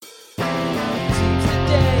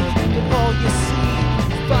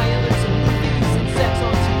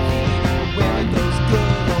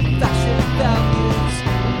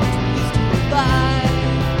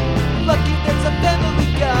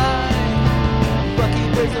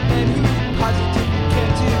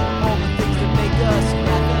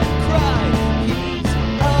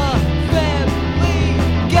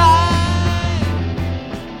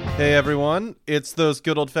everyone. It's those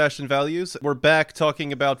good old-fashioned values. We're back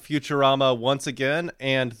talking about Futurama once again,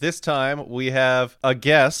 and this time we have a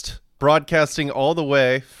guest broadcasting all the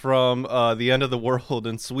way from the end of the world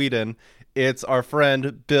in Sweden. It's our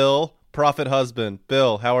friend Bill, Prophet Husband.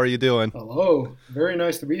 Bill, how are you doing? Hello. Very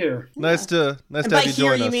nice to be here. Nice to have you join us. By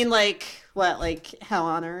here, you mean like what? Like hell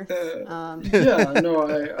on earth? Yeah, no,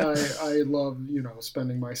 I love,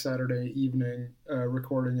 spending my Saturday evening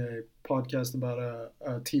recording a podcast about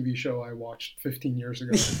a TV show I watched 15 years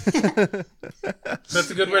ago. That's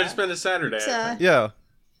a good way to spend a Saturday. Yeah.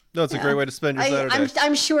 No, it's a great way to spend your Saturday.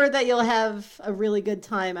 I'm sure that you'll have a really good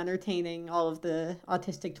time entertaining all of the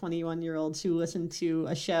autistic 21-year-olds who listen to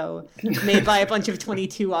a show made by a bunch of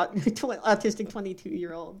autistic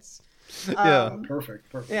 22-year-olds. Yeah.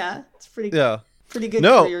 Perfect. Yeah, it's pretty good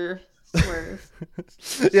career swerve.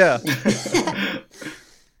 Yeah.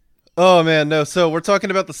 Oh, man, no. So we're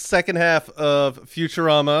talking about the second half of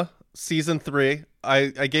Futurama, Season 3.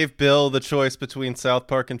 I gave Bill the choice between South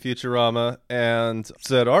Park and Futurama and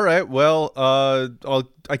said, all right, well,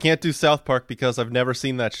 I can't do South Park because I've never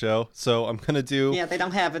seen that show, so I'm going to do... Yeah, they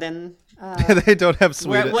don't have it in... they don't have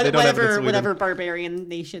Sweden. Whatever barbarian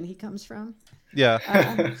nation he comes from. Yeah.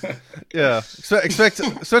 Yeah. Expect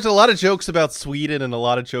a lot of jokes about Sweden and a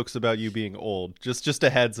lot of jokes about you being old. Just a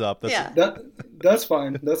heads up. That's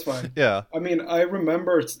fine. That's fine. Yeah. I mean, I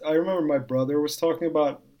remember my brother was talking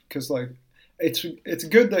about, because like it's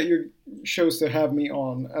good that you chose to have me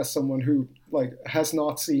on as someone who like has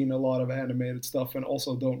not seen a lot of animated stuff and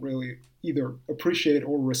also don't really either appreciate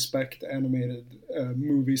or respect animated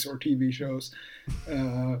movies or TV shows.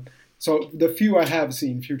 So the few I have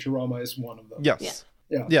seen, Futurama is one of them. Yes.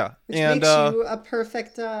 Yeah. Which makes you a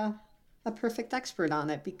perfect expert on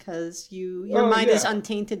it because your mind is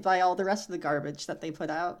untainted by all the rest of the garbage that they put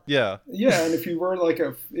out. Yeah. Yeah, and if you were like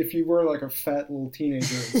a fat little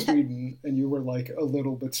teenager in Sweden and you were like a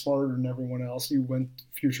little bit smarter than everyone else, you went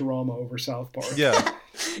Futurama over South Park. Yeah.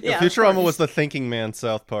 Yeah, Futurama was the thinking man.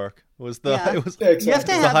 South Park was the. Yeah. It was. Exactly. You have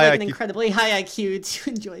to have like an incredibly high IQ to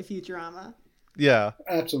enjoy Futurama. Yeah.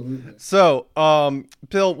 Absolutely. So,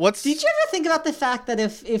 Bill, Did you ever think about the fact that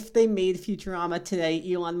if they made Futurama today,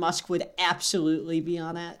 Elon Musk would absolutely be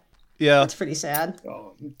on it? Yeah. That's pretty sad.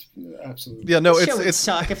 Oh, absolutely. Yeah, no, The show would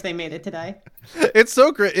suck if they made it today. It's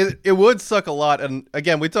so great. It would suck a lot. And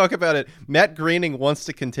again, we talk about it. Matt Groening wants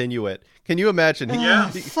to continue it. Can you imagine?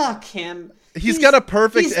 Fuck him. He's got a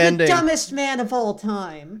perfect ending. He's the dumbest man of all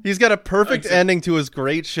time. He's got a perfect ending to his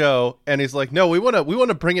great show, and he's like, "No, we want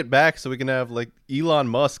to bring it back so we can have like Elon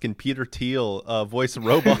Musk and Peter Thiel voice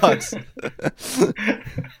robots."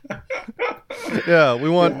 Yeah, we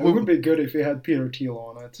want. It would be good if we had Peter Thiel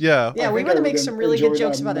on it. Yeah, yeah, we want to make some really good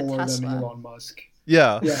jokes about a Tesla. Than Elon Musk.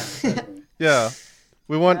 Yeah, yeah, yeah.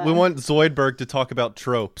 We want Zoidberg to talk about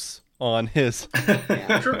tropes on his.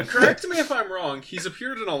 Correct me if I'm wrong. He's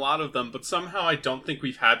appeared in a lot of them, but somehow I don't think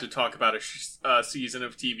we've had to talk about a season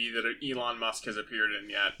of TV that Elon Musk has appeared in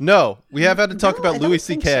yet. No, we have had to talk about Louis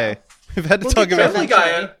C.K. So. We've had to talk about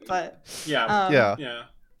but yeah.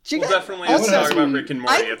 We'll definitely have to talk about Rick and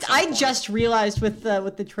Morty at some point. I just realized with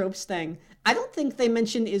the tropes thing, I don't think they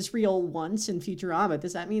mentioned Israel once in Futurama.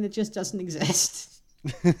 Does that mean it just doesn't exist?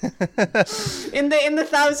 in the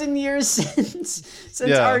 1,000 years since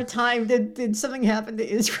our time, did something happen to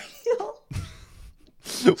Israel?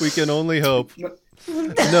 We can only hope.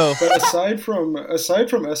 No. But aside from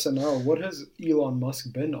SNL, what has Elon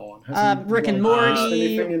Musk been on? Has he, Rick and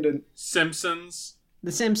Morty, Simpsons.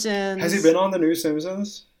 The Simpsons. Has he been on the new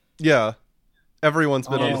Simpsons? Yeah, everyone's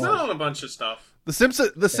been on. He's been on a bunch of stuff. The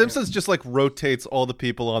Simpsons just like rotates all the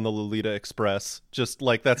people on the Lolita Express. Just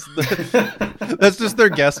like that's just their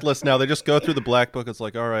guest list now. They just go through the black book. It's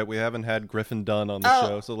like, all right, we haven't had Griffin Dunn on the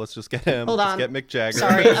show, so let's just get him. Hold on. Let's get Mick Jagger.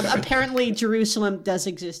 Sorry, apparently Jerusalem does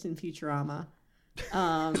exist in Futurama.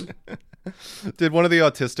 Did one of the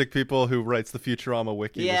autistic people who writes the Futurama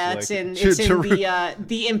wiki? Yeah, was it's in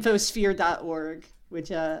the infosphere.org, which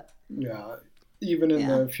yeah. Even in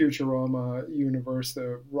the Futurama universe,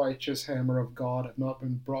 the righteous hammer of God had not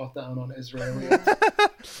been brought down on Israel yet.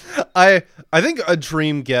 I think a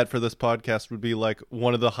dream get for this podcast would be like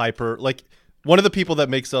one of the people that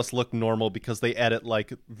makes us look normal because they edit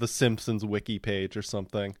like the Simpsons wiki page or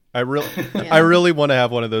something. I really want to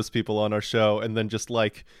have one of those people on our show and then just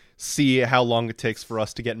like see how long it takes for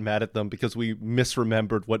us to get mad at them because we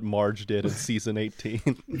misremembered what Marge did in season 18.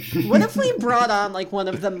 What if we brought on like one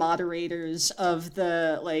of the moderators of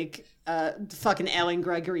the like fucking Alan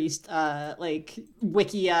Gregory's like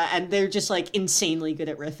Wikia, and they're just like insanely good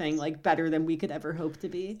at riffing, like better than we could ever hope to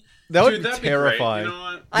be? That would be terrifying. Be great.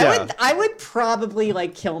 You know what? I would probably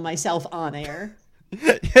like kill myself on air.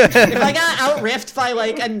 If I got out-riffed by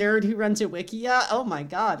like a nerd who runs a Wikia, oh my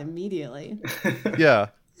god, immediately. Yeah.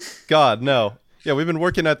 God, no. Yeah, we've been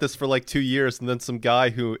working at this for like 2 years, and then some guy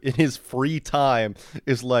who, in his free time,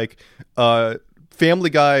 is like,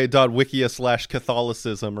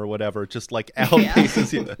 FamilyGuy.wikia/Catholicism or whatever, just like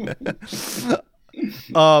outpaces you.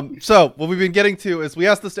 So what we've been getting to is we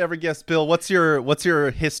asked this to every guest. Bill, what's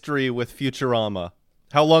your history with Futurama?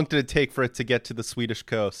 How long did it take for it to get to the Swedish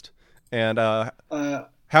coast? And how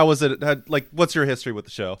was it? Like, what's your history with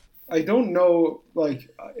the show? I don't know. Like,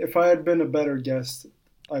 if I had been a better guest,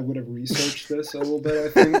 I would have researched this a little bit, I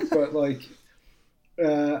think. But like,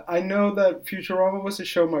 I know that Futurama was a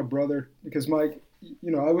show my brother, because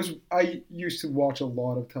I used to watch a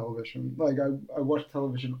lot of television. Like, I watched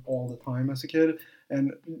television all the time as a kid,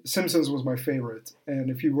 and Simpsons was my favorite. And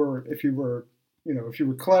if you were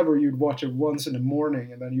clever, you'd watch it once in the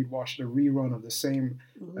morning, and then you'd watch the rerun of the same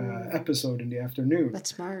episode in the afternoon.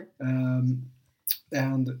 That's smart. And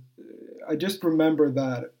I just remember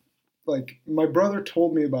that, like, my brother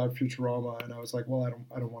told me about Futurama, and I was like, well, I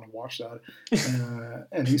don't want to watch that.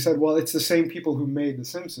 And he said, well, it's the same people who made The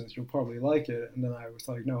Simpsons. You'll probably like it. And then I was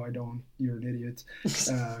like, no, I don't. You're an idiot. Because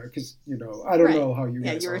I don't know how you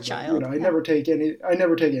guys you're are, a child. I never take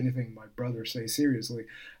anything my brother says seriously.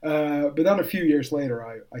 But then a few years later,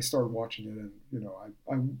 I started watching it, and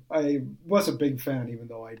I was a big fan, even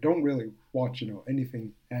though I don't really watch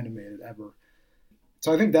anything animated ever.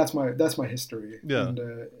 So I think that's my history. Yeah. And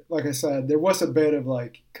like I said, there was a bit of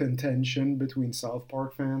like contention between South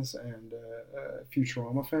Park fans and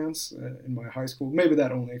Futurama fans in my high school. Maybe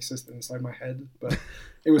that only existed inside my head, but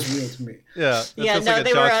it was real to me. Yeah. Yeah, no, like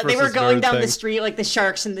they were going down the street like the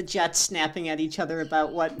Sharks and the Jets, snapping at each other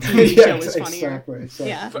about what TV show was funnier. Exactly.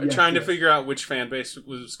 Yeah. Trying to figure out which fan base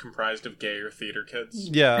was comprised of gay or theater kids.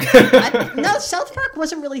 Yeah. No, South Park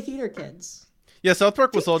wasn't really theater kids. Yeah, South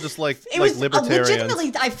Park was all just like libertarians.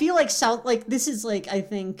 Legitimately, I feel like this is like, I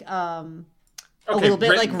think a Okay, little bit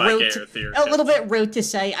written like by rote gay to, or theater a little kids. bit rote to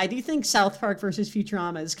say. I do think South Park versus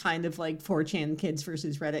Futurama is kind of like 4chan kids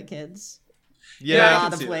versus Reddit kids. Yeah, in a I lot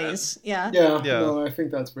can of see ways. Yeah. Yeah, Yeah. no, I think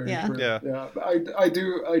that's very Yeah. true. Yeah. Yeah, but I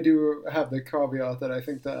do have the caveat that I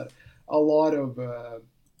think that a lot of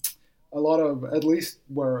at least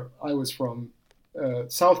where I was from,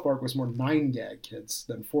 South Park was more 9gag kids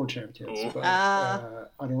than 4chan kids. Ooh. But I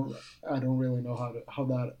don't really know how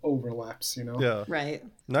that overlaps. Yeah. Right.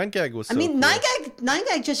 9gag was so I mean, cool.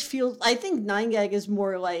 9gag just feels. I think 9gag is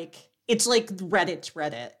more like, it's like Reddit's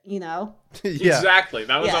Reddit, Yeah. Exactly.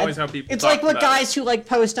 That was Yeah, always how people It's talked like what about guys who like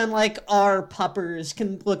post on like our puppers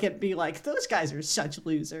can look at, be like, those guys are such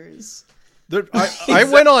losers. I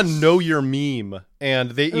went on Know Your Meme,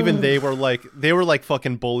 and they were like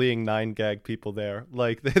fucking bullying 9gag people there.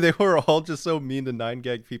 Like they were all just so mean to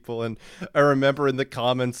 9gag people. And I remember in the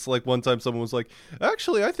comments, like one time someone was like,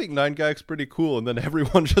 actually, I think 9gag's pretty cool, and then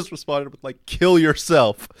everyone just responded with like, kill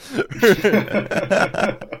yourself.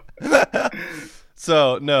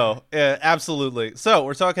 So no, absolutely. So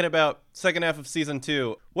we're talking about second half of season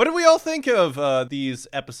 2. What did we all think of these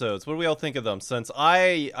episodes? What do we all think of them? Since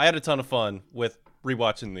I had a ton of fun with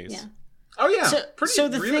rewatching these. Yeah. Oh yeah. So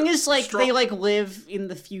the really thing is, like, strong. they like live in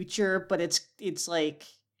the future, but it's like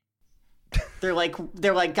they're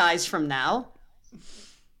like guys from now.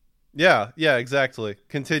 Yeah, exactly.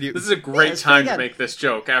 Continue. This is a great it's time pretty to good. make this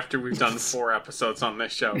joke after we've done 4 episodes on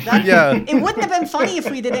this show. Yeah, It wouldn't have been funny if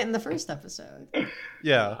we did it in the first episode.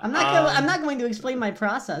 yeah. I'm not going to explain my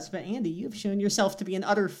process, but Andy, you've shown yourself to be an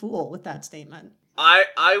utter fool with that statement.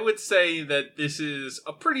 I would say that this is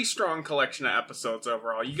a pretty strong collection of episodes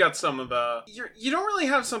overall. You got some of the... You don't really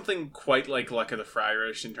have something quite like Luck of the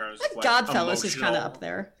Friarish in terms of like Godfellas is kind of emotional- up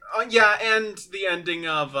there. Yeah, and the ending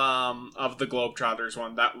of the Globetrotters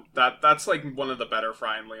one, that's like one of the better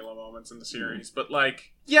Fry and Leela moments in the series. But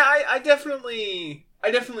like, yeah, I definitely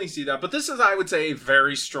see that. But this is, I would say, a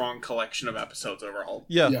very strong collection of episodes overall.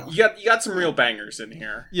 Yeah. You got some real bangers in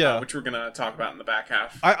here. Yeah. Which we're gonna talk about in the back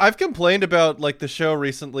half. I've complained about like the show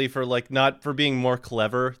recently for like not for being more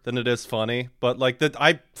clever than it is funny, but like that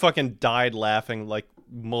I fucking died laughing like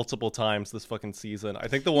multiple times this fucking season. I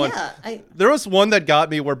think the one there was one that got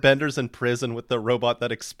me where Bender's in prison with the robot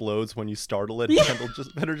that explodes when you startle it.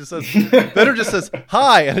 Bender just says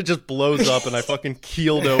hi, and it just blows up, and I fucking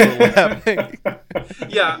keeled over laughing.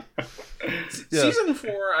 Yeah. Season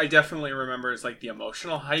 4, I definitely remember as like the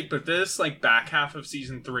emotional hype, but this like back half of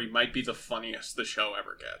season 3 might be the funniest the show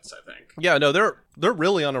ever gets, I think. Yeah, no, they're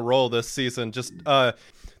really on a roll this season. Just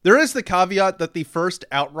there is the caveat that the first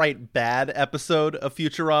outright bad episode of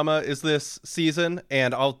Futurama is this season,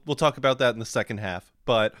 and we'll talk about that in the second half.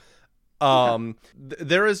 But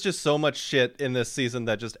There is just so much shit in this season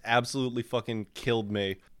that just absolutely fucking killed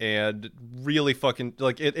me, and really fucking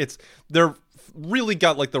like they're really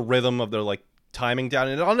got like the rhythm of their like timing down,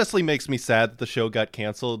 and it honestly makes me sad that the show got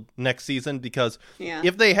canceled next season, because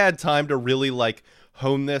if they had time to really like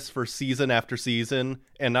hone this for season after season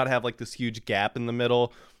and not have like this huge gap in the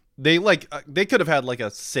middle, they could have had like a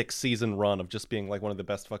 6-season run of just being like one of the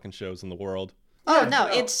best fucking shows in the world. Oh no,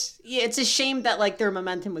 it's a shame that like their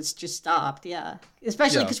momentum was just stopped. Yeah,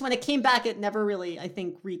 especially because when it came back, it never really, I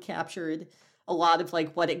think, recaptured a lot of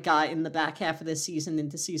like what it got in the back half of this season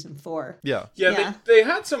into season 4. Yeah. They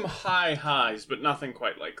had some high highs, but nothing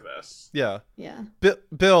quite like this. Yeah.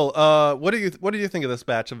 Bill, what do you think of this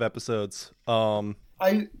batch of episodes?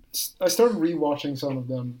 I started rewatching some of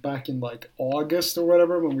them back in like August or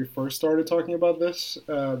whatever when we first started talking about this.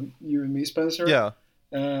 You and me, Spencer. Yeah.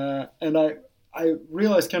 And I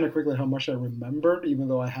realized kind of quickly how much I remembered, even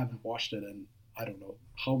though I haven't watched it in I don't know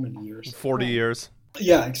how many years. 40 years.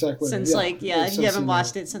 Yeah, exactly. Since you haven't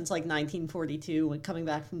watched it since like 1942 when coming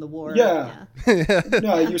back from the war. Yeah.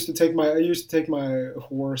 No, I used to take my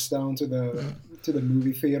horse down to the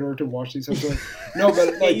movie theater to watch these episodes. No,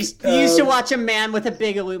 but like you used to watch a man with a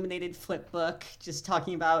big illuminated flip book just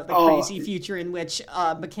talking about the crazy future in which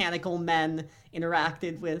mechanical men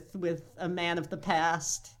interacted with a man of the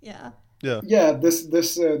past. Yeah. Yeah.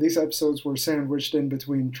 These episodes were sandwiched in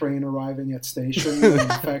between train arriving at station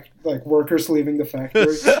and like workers leaving the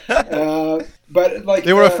factory. But like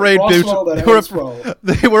they were afraid they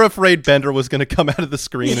were afraid Bender was going to come out of the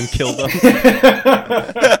screen and kill them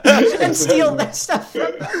and steal that stuff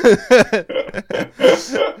from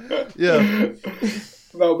them. Yeah.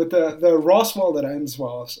 No, but the Roswell That Ends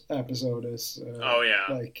Well episode is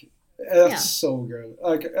that's so good.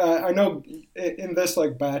 Like I know in this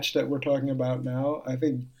like batch that we're talking about now, I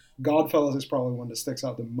think Godfellas is probably one that sticks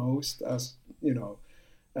out the most as, you know,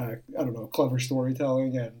 I don't know, clever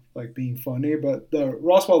storytelling and like being funny. But the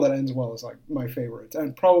Roswell That Ends Well is like my favorite,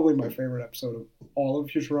 and probably my favorite episode of all of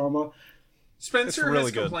Futurama. Spencer really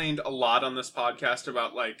has complained a lot on this podcast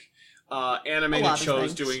about like animated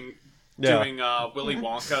shows doing Willy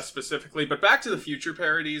Wonka specifically, but Back to the Future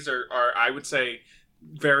parodies are I would say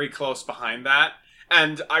very close behind that.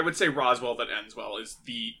 And I would say Roswell That Ends Well is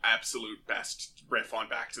the absolute best riff on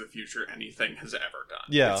Back to the Future anything has ever done.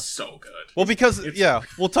 Yeah. It's so good. Well, because,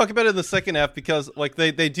 we'll talk about it in the second half, because like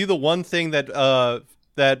they do the one thing that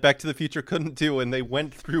that Back to the Future couldn't do, and they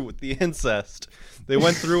went through with the incest. They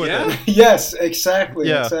went through with it. Yes, exactly.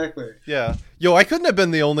 Yeah. Yo, I couldn't have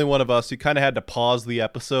been the only one of us who kind of had to pause the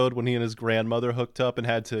episode when he and his grandmother hooked up and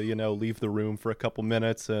had to, you know, leave the room for a couple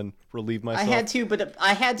minutes and relieve myself. I had to, but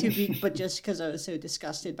just because I was so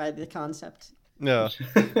disgusted by the concept. Yeah.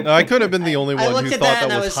 No, I couldn't have been the only one who thought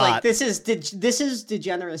that was hot. I was like, this is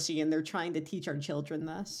degeneracy, and they're trying to teach our children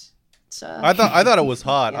this. I thought it was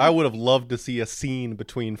hot. Yeah. I would have loved to see a scene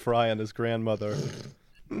between Fry and his grandmother.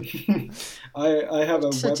 I have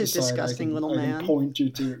a such website a disgusting little man. I can point you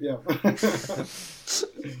to.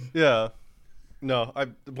 Yeah. No, I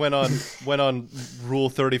went on Rule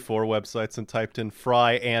 34 websites and typed in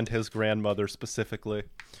Fry and his grandmother specifically.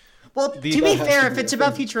 Well, to be fair, if it's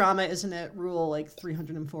about Futurama, isn't it Rule like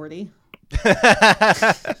 340?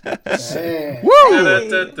 Hey.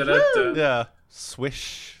 Woo! Yeah.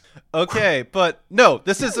 Swish. Okay, but no,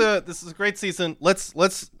 this is a great season. Let's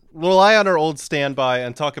rely on our old standby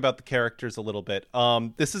and talk about the characters a little bit.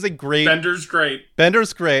 This is a great Bender's great. Bender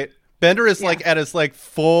is like at his like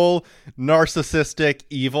full narcissistic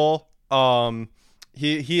evil.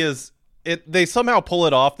 He is it. They somehow pull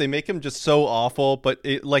it off. They make him just so awful, but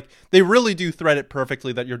they really do thread it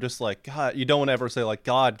perfectly that you're just like, God, you don't want to ever say like,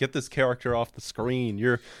 God, get this character off the screen.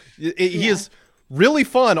 He is really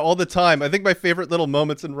fun all the time. I think my favorite little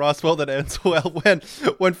moments in Roswell That Ends Well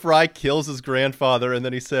when Fry kills his grandfather and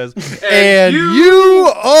then he says, "And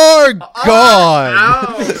you are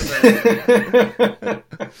gone."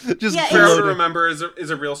 Just Pharaoh to Remember is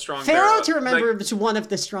a real strong. Pharaoh to Remember is one of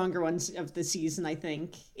the stronger ones of the season. I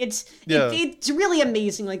think it's really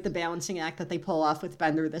amazing, like the balancing act that they pull off with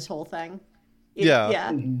Bender. This whole thing.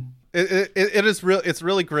 Mm-hmm. It is real. It's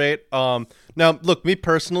really great. Now, look, me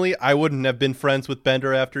personally, I wouldn't have been friends with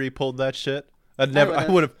Bender after he pulled that shit. I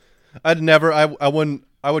would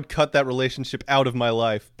cut that relationship out of my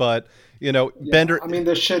life. But you know, Bender. I mean,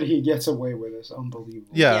 the shit he gets away with is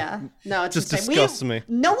unbelievable. Yeah. No, it's just disgusts me.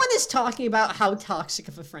 No one is talking about how toxic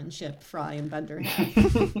of a friendship Fry and Bender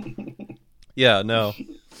have. Yeah. No.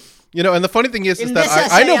 You know, and the funny thing is that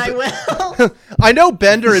I will. I know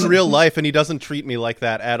Bender in real life, and he doesn't treat me like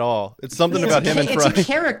that at all. It's something about him and Fry. It's a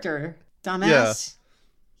character, dumbass. Yeah.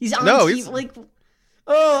 He's on TV, like.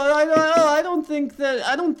 I don't think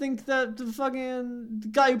that the fucking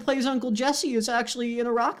guy who plays Uncle Jesse is actually in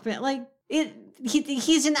a rock band. Like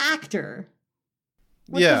he's an actor.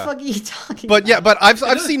 What the fuck are you talking but about? yeah, but I've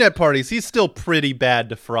seen at parties. He's still pretty bad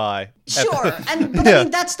to fry. Sure, but I mean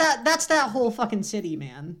that's that whole fucking city,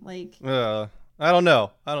 man. Like, I don't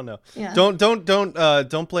know. Yeah.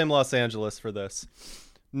 Don't blame Los Angeles for this.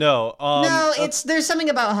 No. No, there's something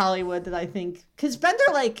about Hollywood that I think, because Bender,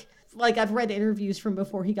 like I've read interviews from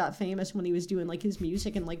before he got famous when he was doing like his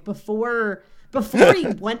music, and like before he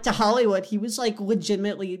went to Hollywood, he was like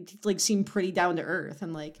legitimately like seemed pretty down to earth,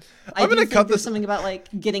 and like I do think there's something about like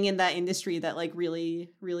getting in that industry that like really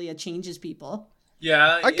changes people.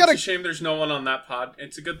 Yeah, it's a shame there's no one on that pod.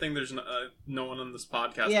 It's a good thing there's no one on this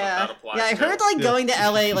podcast that applies. Yeah, I heard like going to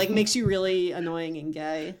LA like makes you really annoying and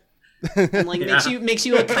gay, and like makes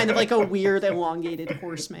you a kind of like a weird elongated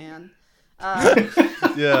horseman.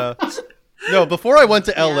 Yeah. No, before I went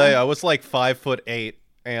to LA, I was like 5'8"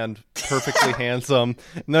 and perfectly handsome.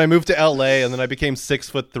 And then I moved to LA, and then I became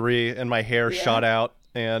 6'3", and my hair shot out,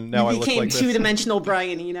 and now I look like this. Became two-dimensional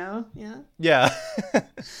Brian Eno. Yeah. Yeah.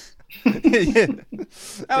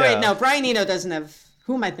 Wait, no, Brian Eno doesn't have.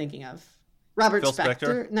 Who am I thinking of? Robert Phil Spector?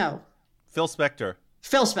 Spector? No. Phil Spector.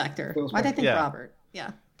 Phil Spector. Why'd I think Robert?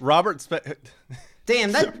 Yeah. Robert Spector.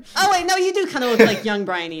 Damn, that. Oh wait, no, you do kind of look like young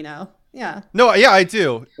Brian Eno. Yeah. No, yeah, I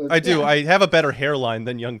do. Yeah. I have a better hairline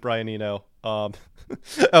than young Brian Eno.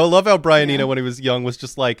 I love how Brian Eno, when he was young, was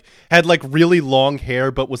just like had like really long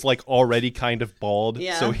hair, but was like already kind of bald.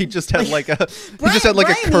 Yeah. So he just had like a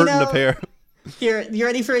curtain Eno, of hair. Here, you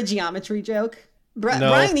ready for a geometry joke? No.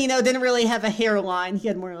 Brian Eno didn't really have a hairline; he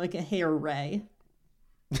had more like a hair ray.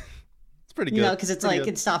 It's pretty good. You know, because it's pretty like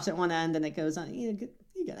good. it stops at one end and it goes on. You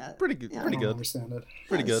get that. Pretty good. Yeah. Pretty I don't good. understand it.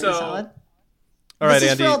 Pretty good. So- Solid. All right, this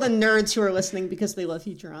is Andy. for all the nerds who are listening because they love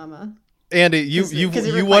Futurama. Andy, you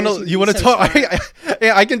want to talk?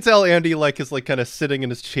 I can tell Andy like is like kind of sitting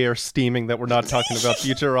in his chair steaming that we're not talking about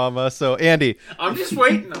Futurama. So Andy, I'm just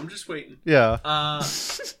waiting. yeah. I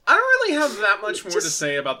don't really have that much more to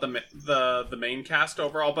say about the main cast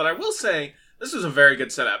overall, but I will say this was a very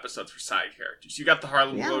good set of episodes for side characters. You got the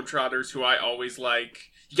Harlem Globetrotters, who I always like.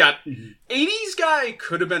 You got 80s guy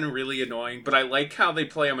could have been really annoying, but I like how they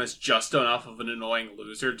play him as just enough of an annoying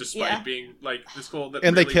loser, despite being like this cool. That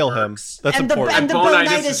And really they kill works. him. That's and important. And the Bonitis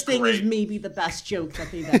Bonitis is thing great. is maybe the best joke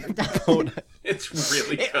that they've ever done. It's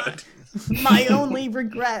really good. My only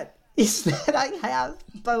regret is that I have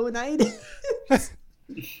Bonitis.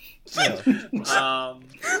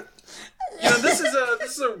 You know, this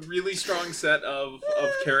is a really strong set of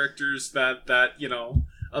characters that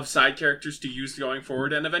of side characters to use going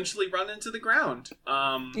forward and eventually run into the ground.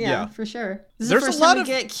 Yeah, for sure. This is There's the first a lot time we of-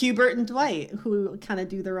 get Qbert and Dwight, who kind of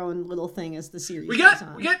do their own little thing as the series We goes got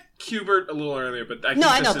on. Qbert a little earlier, but I I think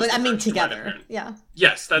know, this is but I the mean first to run together. into him. Yeah,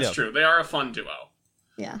 Yes, that's Yeah. true. They are a fun duo.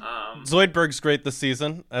 yeah. Zoidberg's great this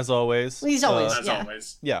season, as always. Well, he's always As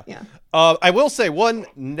always. Yeah. Yeah. I will say one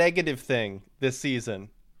negative thing this season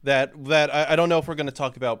that I don't know if we're going to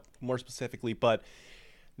talk about more specifically, but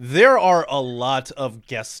there are a lot of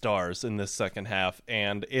guest stars in this second half,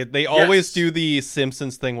 and they always do the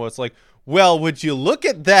Simpsons thing where it's like, well, would you look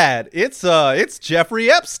at that? It's Jeffrey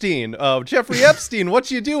Epstein. Jeffrey Epstein, what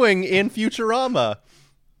you doing in Futurama?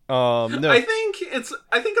 No. I think it's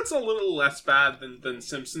a little less bad than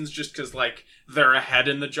Simpsons, just because like they're ahead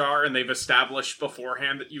in the jar and they've established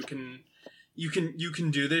beforehand that you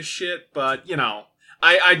can do this shit. But you know,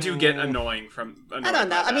 I do get annoying from. I don't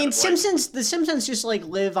know. I mean, the Simpsons just like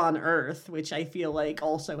live on Earth, which I feel like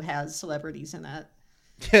also has celebrities in it.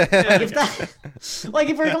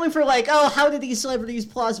 If we're going for like, oh, how did these celebrities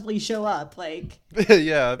plausibly show up? Like,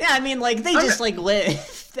 Yeah. I mean, like they just like live.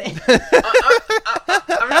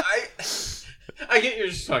 I get you're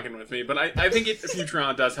just fucking with me, but I think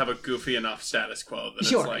Futurama does have a goofy enough status quo that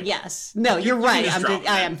Sure. it's like, Yes. No, you're you right. can just drop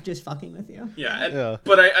I them. am just fucking with you. yeah, Yeah.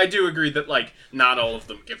 But I do agree that like not all of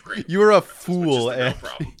them give great. You're a which is fool, the real Andy.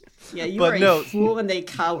 problem. Yeah, you But are no. a fool and a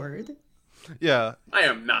coward. Yeah. I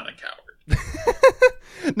am not a coward.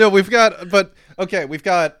 No, we've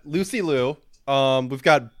got Lucy Liu. We've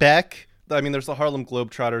got Beck. I mean, there's the Harlem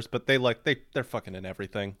Globetrotters, but they're fucking in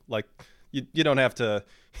everything. Like, you don't have to.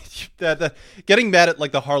 Getting mad at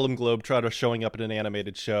like the Harlem Globetrotter showing up in an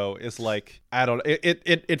animated show is like, I don't.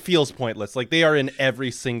 It feels pointless. Like they are in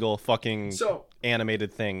every single fucking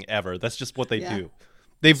animated thing ever. That's just what they do.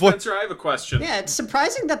 Spencer, I have a question. Yeah, it's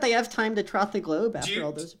surprising that they have time to trot the globe after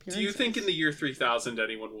all those appearances. Do you think in the year 3000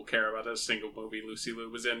 anyone will care about a single movie Lucy Liu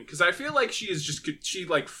was in? Because I feel like she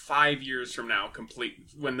like 5 years from now,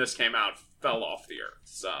 when this came out, fell off the earth.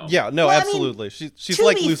 So Yeah, no, Well, I mean, absolutely. She's to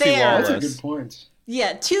like be Lucy fair- Lawless. That's a good point.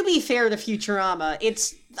 Yeah, to be fair to Futurama,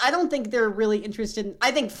 I don't think they're really interested in...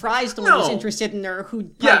 I think Fry's the one who's interested in her, who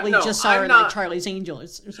probably just saw her in like Charlie's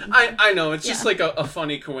Angels or something. I know, it's just like a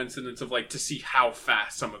funny coincidence of like to see how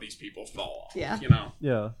fast some of these people fall off. Yeah. You know?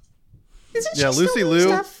 Yeah. Isn't she Lucy still Liu,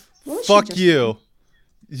 doing stuff? fuck you.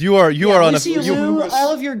 You are on Lucy a... Liu,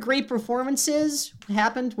 all of your great performances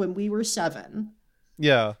happened when we were 7.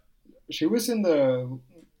 Yeah. She was in the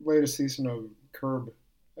latest season of Curb.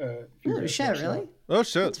 Oh shit, really? Oh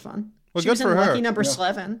shit. That's fun. Well, she good was for in her. Lucky Number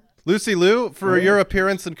 11. Lucy Liu, for your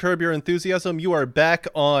appearance in Curb Your Enthusiasm, you are back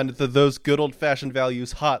on the Those Good Old Fashioned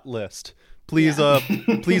Values hot list. Please,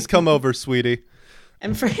 please come over, sweetie.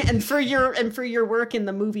 And for your work in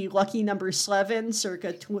the movie Lucky Number 7,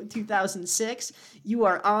 circa 2006, you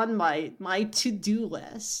are on my to-do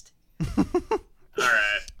list. All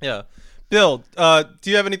right. Yeah, Bill, do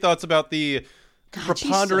you have any thoughts about the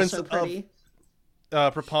preponderance she's still so pretty.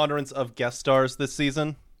 Preponderance of guest stars this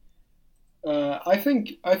season? I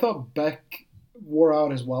thought Beck wore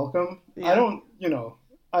out his welcome. Yeah.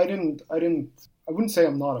 I wouldn't say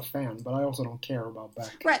I'm not a fan, but I also don't care about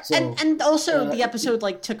Beck. Right, So, and also the episode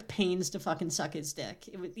like took pains to fucking suck his dick.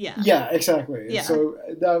 Yeah, exactly. Yeah. So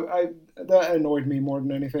that annoyed me more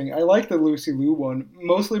than anything. I like the Lucy Liu one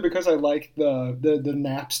mostly because I like the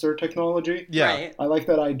Napster technology. Yeah, Right. I like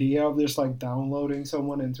that idea of just like downloading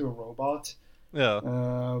someone into a robot. yeah,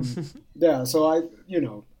 Yeah. So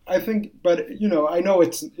I think, but I know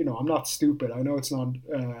it's I'm not stupid. I know it's not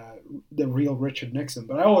the real Richard Nixon,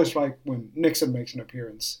 but I always like when Nixon makes an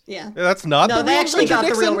appearance. Yeah. that's not. No, the they real actually Richard got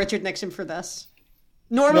Nixon? the real Richard Nixon for this.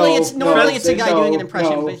 Normally, it's a guy doing an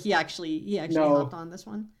impression, but he actually hopped on this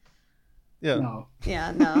one. Yeah, No.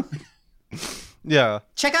 Yeah, no. yeah.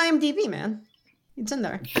 Check IMDb, man. It's in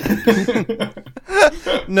there.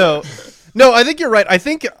 No, I think you're right. I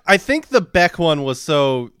think the Beck one was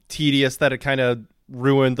so tedious that it kind of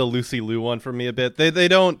ruined the Lucy Liu one for me a bit.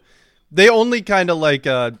 They only kind of like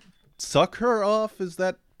suck her off. Is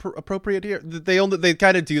that appropriate here? They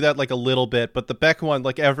kind of do that like a little bit, but the Beck one,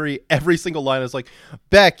 like every single line is like,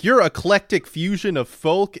 Beck, your eclectic fusion of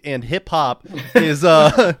folk and hip hop is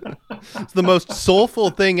it's the most soulful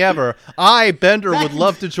thing ever. I, Bender, would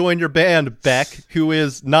love to join your band, Beck, who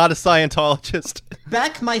is not a Scientologist.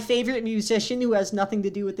 Beck, my favorite musician who has nothing to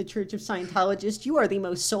do with the Church of Scientologists, you are the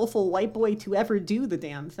most soulful white boy to ever do the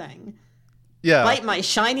damn thing. Yeah. Bite my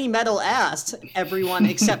shiny metal ass, everyone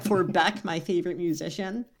except for Beck, my favorite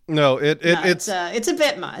musician. No, it's a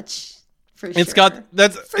bit much. For sure. It's got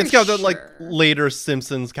that like sure. later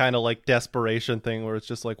Simpsons kind of like desperation thing where it's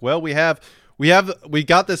just like, well, we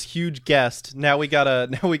got this huge guest. Now we gotta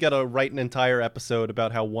write an entire episode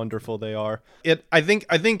about how wonderful they are. I think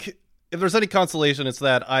if there's any consolation, it's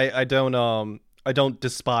that I don't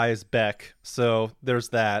despise Beck. So there's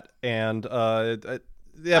that. And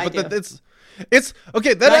it's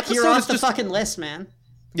okay. That Beck, episode you're off is the just fucking list, man.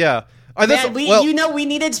 yeah. Man, we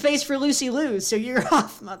needed space for Lucy Liu, so you're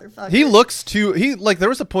off, motherfucker. There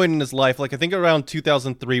was a point in his life, like I think around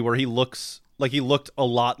 2003, where he looked a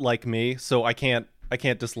lot like me, so I can't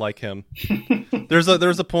dislike him. There's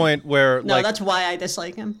a point where that's why I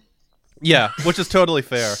dislike him. Yeah, which is totally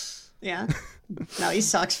fair. Yeah. No, he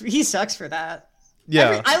sucks. He sucks for that.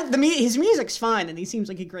 Yeah. His music's fine, and he seems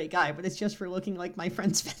like a great guy, but it's just for looking like my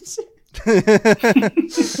friend Spencer.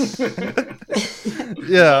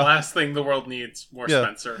 Yeah. The last thing the world needs, more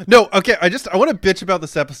Spencer. No, okay. I want to bitch about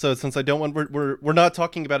this episode since I don't want. We're not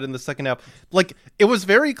talking about it in the second half. Like, it was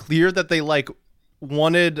very clear that they like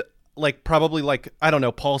wanted like probably like I don't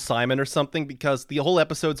know Paul Simon or something because the whole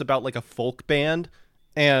episode's about like a folk band.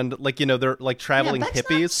 And like they're like traveling Beck's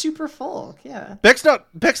hippies. Not super folk, yeah. Beck's not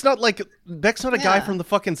a guy from the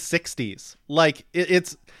fucking 60s. Like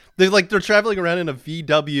they're traveling around in a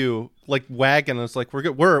VW like wagon. And it's like we're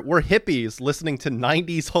hippies listening to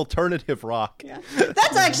 90s alternative rock. Yeah,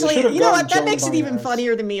 that's actually that makes it even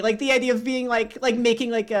funnier to me. Like the idea of being like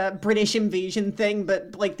making like a British invasion thing,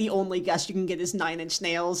 but like the only guest you can get is Nine Inch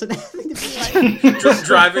Nails and having to be like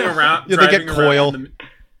driving around. Yeah, they get Coil.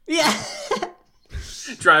 Yeah.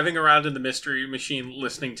 Driving around in the Mystery Machine,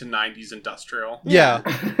 listening to '90s industrial. Yeah.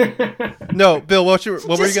 No, Bill, what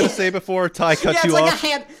were you gonna say before Ty cut you off?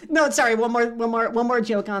 One more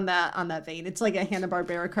joke on that vein. It's like a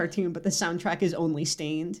Hanna-Barbera cartoon, but the soundtrack is only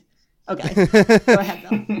Stained. Okay, go ahead,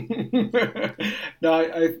 Bill.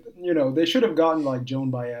 No, they should have gotten like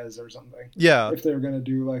Joan Baez or something. Yeah. If they were gonna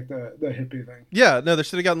do like the hippie thing. Yeah, no, they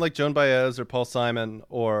should have gotten like Joan Baez or Paul Simon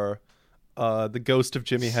or the ghost of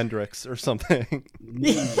Jimi Hendrix or something.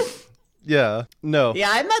 Yeah. No. Yeah,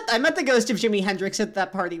 I met the ghost of Jimi Hendrix at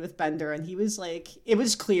that party with Bender, and he was like, it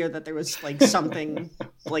was clear that there was like something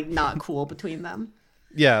like not cool between them.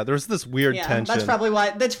 Yeah, there was this weird Yeah, tension. that's probably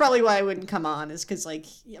why I wouldn't come on, is because like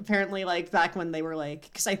apparently like back when they were like,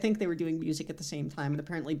 because I think they were doing music at the same time, and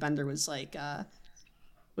apparently Bender was like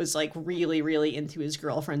really really into his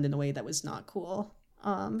girlfriend in a way that was not cool.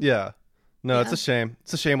 Yeah. No, Yeah. it's a shame.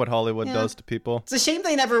 It's a shame what Hollywood Yeah. does to people. It's a shame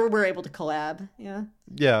they never were able to collab. Yeah.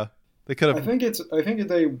 Yeah. They could I have. think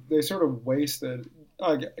they sort of wasted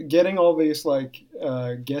getting all these like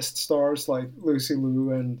guest stars like Lucy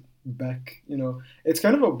Liu and Beck. You know, it's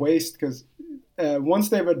kind of a waste because once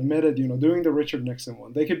they've admitted, you know, doing the Richard Nixon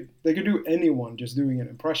one, they could do anyone just doing an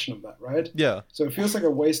impression of that, right? Yeah. So it feels like a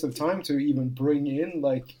waste of time to even bring in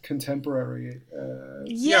like contemporary.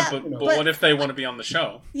 Yeah, but you know. what if they want to be on the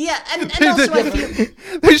show? Yeah, and also I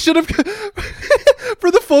feel They should have for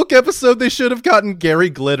the folk episode. They should have gotten Gary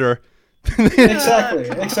Glitter. Exactly.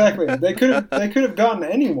 They could have gotten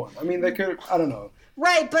anyone. I mean, they could. I don't know.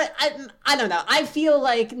 right, but I don't know. I feel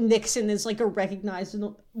like Nixon is like a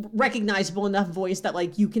recognizable enough voice that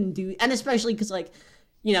like you can do, and especially because like,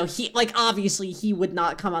 you know, he like obviously he would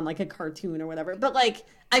not come on like a cartoon or whatever, but like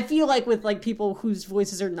I feel like with like people whose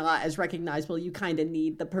voices are not as recognizable, you kind of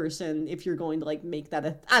need the person if you're going to like make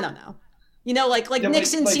that I don't know. You know, like Yeah, but,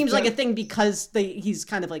 Nixon like, seems like that- a thing because he's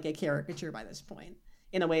kind of like a caricature by this point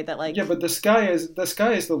in a way that like Yeah, but the sky is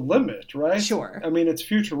the limit, right? Sure. I mean, it's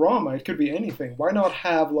Futurama. It could be anything. Why not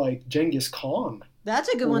have like Genghis Khan? that's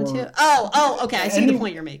a good one too. or- Oh, okay. I see the Any-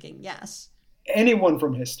 point you're making. Yes. Anyone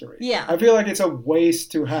from history. Yeah. I feel like it's a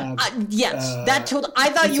waste to have. Yes, Uh, I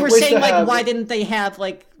thought it's you a were waste saying to like, have- why didn't they have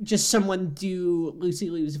like just someone do Lucy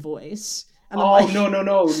Liu's voice? And I'm Oh like,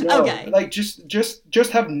 no! Okay. Like just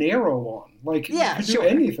have Nero on. Like Yeah, you could sure. do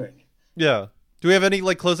anything. Yeah. Do we have any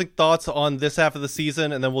like closing thoughts on this half of the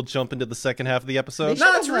season, and then we'll jump into the second half of the They episode?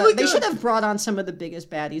 should, it's have, really they good. should have brought on some of the biggest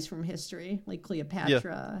baddies from history, like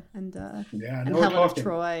Cleopatra and Yeah, and now we're Helen of talking.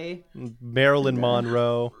 Troy. Marilyn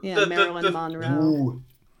Monroe, Yeah, The- Marilyn Monroe. Ooh.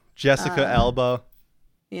 Jessica Alba,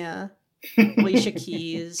 Yeah, Alicia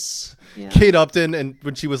Keys. Yeah. Kate Upton, and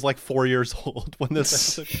when she was like 4 years old when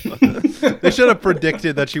this episode, they should have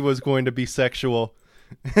predicted that she was going to be sexual,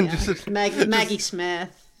 and just Maggie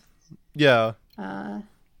Smith. yeah,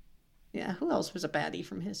 Yeah, who else was a baddie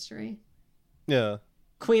from history? yeah.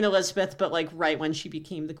 Queen Elizabeth, but like right when she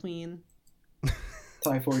became the queen.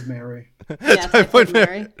 Typhoid Mary. Yeah, Typhoid Typhoid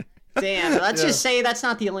Mary. Damn, let's Yeah. just say that's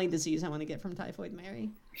not the only disease I want to get from Typhoid Mary.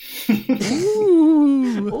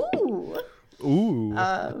 Ooh. Ooh.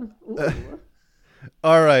 Ooh. Ooh.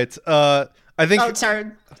 All right. I think. Oh, sorry.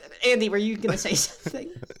 Andy, were you going to say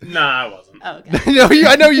something? Nah, I wasn't. Oh, okay. No,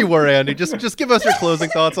 I know you were, Andy. Just give us your closing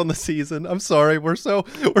thoughts on the season. I'm sorry, we're so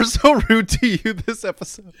rude to you this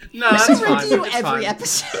episode. No, This that's is what fine. we do It's every fine.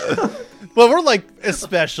 episode. Well, we're like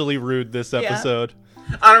especially rude this episode.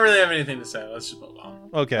 I don't really have anything to say. Let's just move on.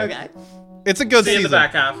 Okay. Okay. It's a good See you in season. the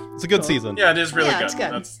back half. It's a good season. Yeah, it is really Yeah, good. it's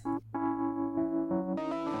good. That's...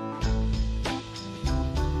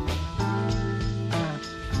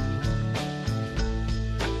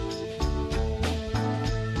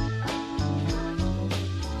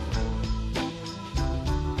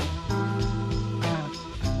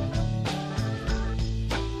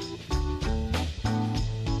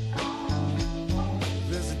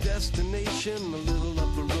 There's a destination a little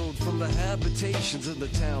up the road from the habitations of the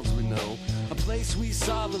towns we know. A place we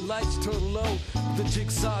saw the lights turn low, the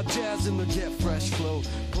jigsaw jazz and the get fresh flow.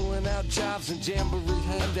 Pulling out jobs and jamboree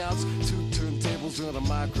handouts, 2 turntables and a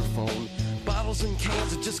microphone. Bottles and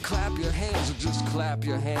cans, or just clap your hands, or just clap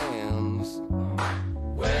your hands.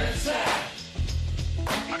 Where's that?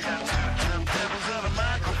 I got 2 turntables and a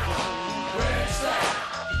microphone. Where's that?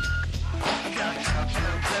 I got 2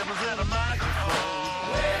 turntables and a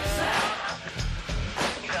microphone. Where's that? I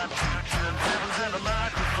got 2 turntables and a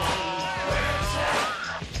microphone. Where's that?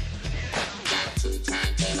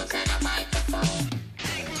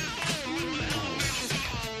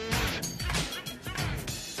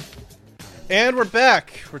 And we're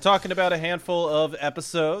back. We're talking about a handful of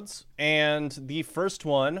episodes, and the first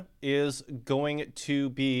one is going to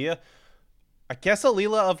be, I guess,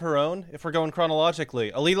 Alila of Her Own, if we're going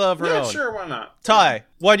chronologically. Alila of Her Yeah, Own. sure, why not? Ty,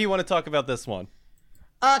 why do you want to talk about this one?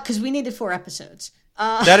 Because we needed 4 episodes.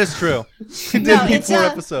 That is true. We did No, need it's, 4 uh,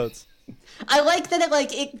 episodes. I like that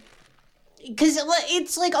because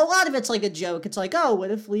it's like a lot of it's like a joke. It's like, oh, what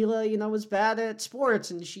if Leela, was bad at sports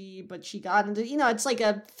and she got into, it's like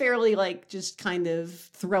a fairly like just kind of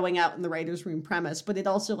throwing out in the writer's room premise, but it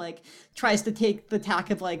also like tries to take the tack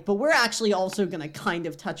of like, but we're actually also going to kind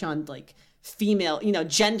of touch on like female,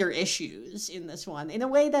 gender issues in this one in a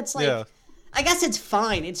way that's like, Yeah. I guess it's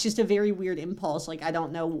fine. It's just a very weird impulse. Like, I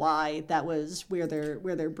don't know why that was where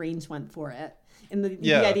their brains went for it. And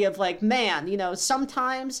the idea of like, man,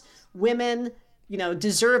 sometimes women,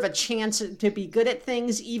 deserve a chance to be good at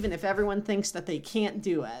things, even if everyone thinks that they can't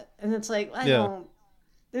do it. And it's like, I don't.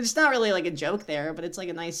 There's not really like a joke there, but it's like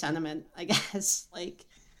a nice sentiment, I guess. Like,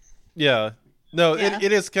 Yeah. No, Yeah.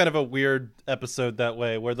 it is kind of a weird episode that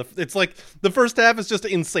way, where it's like the first half is just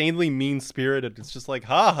insanely mean-spirited. It's just like,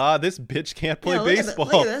 ha, this bitch can't play look baseball.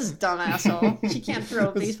 Look at this dumb asshole. She can't throw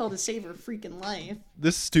a baseball to save her freaking life.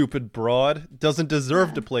 This stupid broad doesn't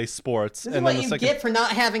deserve to play sports. This is what you get for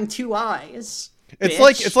not having two eyes. It's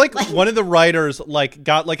bitch. like one of the writers like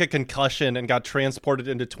got like a concussion and got transported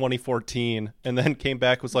into 2014 and then came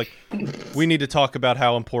back, was like, we need to talk about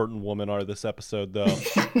how important women are this episode though.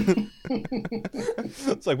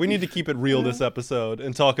 It's like, we need to keep it real this episode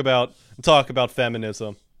and talk about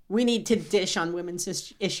feminism. We need to dish on women's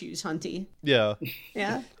issues, Hunty. Yeah.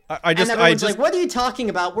 Yeah. I And everyone's like, what are you talking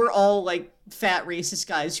about? We're all like fat racist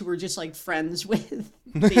guys who were just like friends with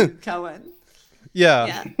David Cohen.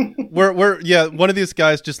 Yeah. We're one of these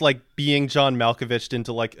guys just like being John Malkovich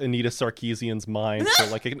into like Anita Sarkeesian's mind for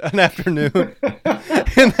like an afternoon.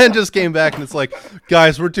 And then just came back and it's like,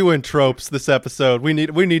 guys, we're doing tropes this episode. We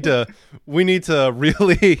need to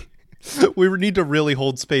really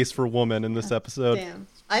hold space for woman in this episode. Damn.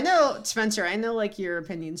 I know, Spencer, like your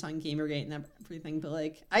opinions on Gamergate and everything, but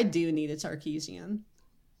like I do need a Sarkeesian.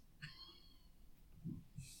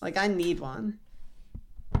 Like I need one.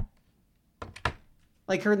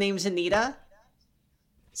 Like her name's Anita.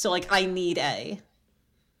 So like I need a.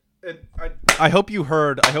 I hope you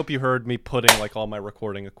heard me putting like all my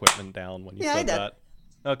recording equipment down when you said I did. that.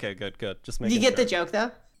 Okay, good. Just Did you get the joke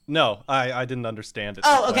though? No, I didn't understand it. Oh,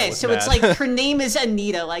 That's why I okay. was So mad. it's like her name is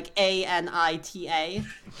Anita, like Anita,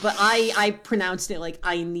 but I pronounced it like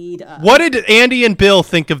I need a. What did Andy and Bill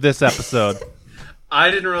think of this episode?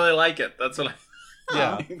 I didn't really like it. That's what I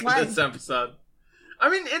Yeah. think Why? of this episode. I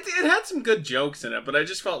mean, it had some good jokes in it, but I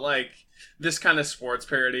just felt like this kind of sports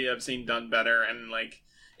parody I've seen done better, and like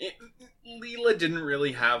Leela didn't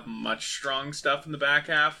really have much strong stuff in the back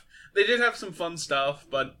half. They did have some fun stuff,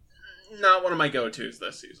 but not one of my go-tos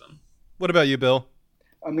this season. What about you, Bill?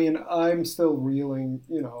 I mean, I'm still reeling.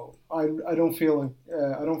 I don't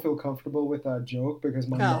feel comfortable with that joke because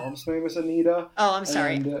my Oh. mom's name is Anita. Oh, I'm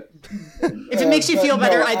sorry. And, If it makes you but feel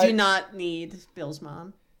better, no, I do not need Bill's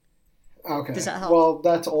mom. Okay. Does that help? Well,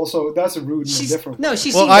 that's rude in a different way. No,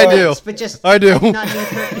 she Well, seems I nice, do. but just I do. do not need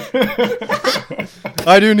her.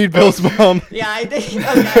 I do need Bill's mom. Yeah, I think.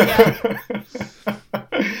 Oh, yeah.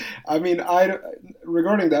 I mean,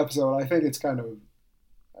 regarding the episode, I think it's kind of.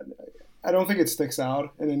 I don't think it sticks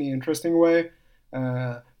out in any interesting way.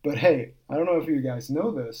 But hey, I don't know if you guys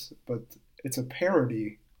know this, but it's a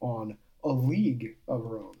parody on A League of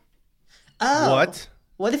Her Own. Oh. What?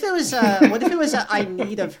 What if it was a I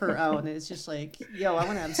need of her own? And it's just like, yo, I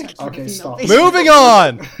want to have sex with Okay, a female stop. baseball Moving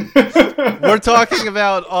on. We're talking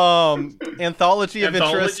about Anthology of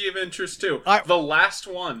Interest. Anthology of Interest too. I- The last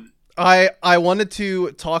one. I wanted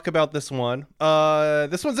to talk about this one.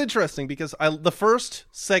 This one's interesting because the first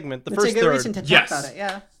segment, the It's first a good third. reason to talk Yes. about it,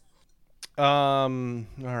 yeah. All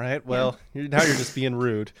right. Well, now you're just being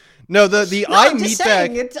rude. No, the No, I I'm just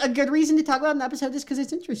saying, Meatbag. it's a good reason to talk about an episode just because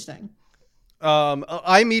it's interesting.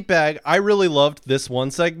 I Meatbag. I really loved this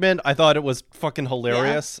one segment. I thought it was fucking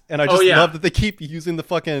hilarious, and I just yeah. love that they keep using the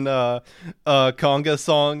fucking conga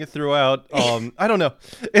song throughout. I don't know.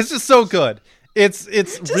 It's just so good. It's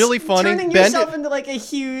Just really funny. Turning Ben- yourself into like a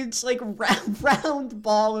huge like round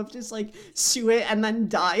ball of just like suet and then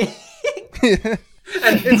dying.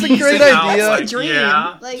 And It's a great idea. Like, Dream.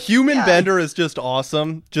 yeah. Like, Human yeah. Bender is just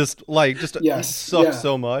awesome. Just Yes, sucks yeah.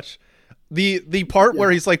 so much. The part where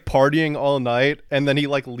he's like partying all night and then he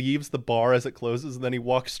like leaves the bar as it closes and then he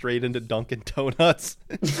walks straight into Dunkin' Donuts.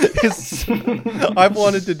 I've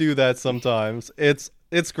wanted to do that sometimes. It's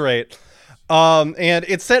great. And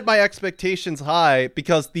it set my expectations high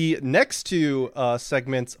because the next two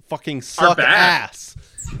segments fucking suck bad. ass.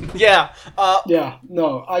 Yeah. Yeah,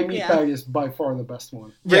 no, I Meatbag Yeah. is by far the best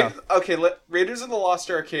one. Yeah. Raiders of the Lost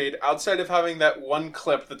Arcade, outside of having that one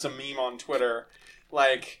clip that's a meme on Twitter,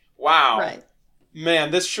 like, wow. Right.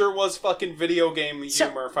 Man, this sure was fucking video game So-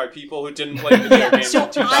 humor by people who didn't play video games So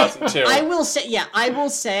in 2002. I will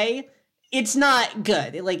say it's not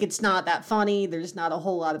good. Like, it's not that funny. There's not a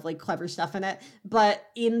whole lot of like clever stuff in it. But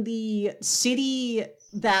in the city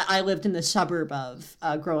that I lived in the suburb of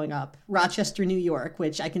growing up, Rochester, New York,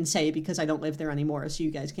 which I can say because I don't live there anymore, so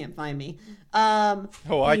you guys can't find me. Oh,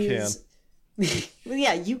 I can. Well,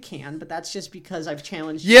 yeah, you can, but that's just because I've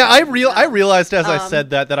challenged. Yeah, I you. realized as I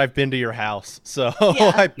said that I've been to your house. So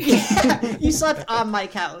Yeah, yeah, you slept on my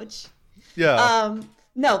couch. yeah.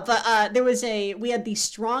 No, but we had the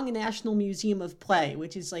Strong National Museum of Play,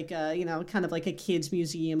 which is like kind of like a kids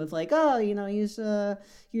museum of like,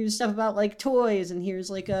 here's stuff about like toys, and here's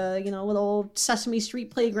like a little Sesame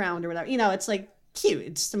Street playground or whatever. It's like cute.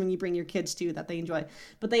 It's something you bring your kids to that they enjoy.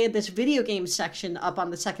 But they had this video game section up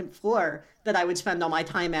on the second floor that I would spend all my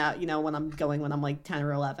time at, when I'm like 10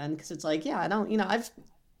 or 11, because it's like, yeah, I don't,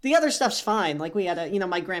 the other stuff's fine. Like we had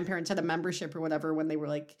my grandparents had a membership or whatever when they were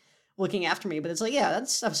like looking after me, but it's like, yeah, that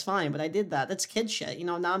stuff's fine, but I did that. That's kid shit.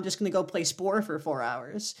 Now I'm just gonna go play Spore for 4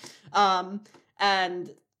 hours. They had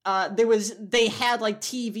like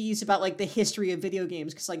TVs about like the history of video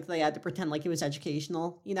games, because like they had to pretend like it was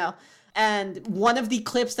educational, and one of the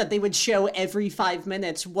clips that they would show every 5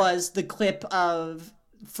 minutes was the clip of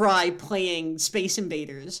Fry playing Space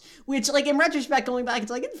Invaders, which, like, in retrospect, going back,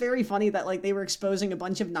 it's very funny that like they were exposing a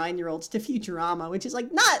bunch of 9-year-olds to Futurama, which is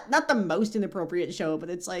like not the most inappropriate show,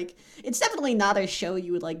 but it's like it's definitely not a show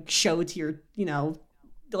you would like show to your your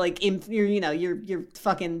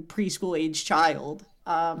fucking preschool age child.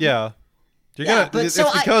 Yeah.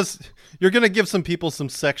 Because you're gonna give some people some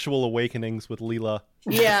sexual awakenings with Leela.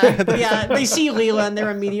 Yeah, yeah. They see Leela and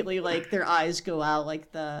they're immediately like their eyes go out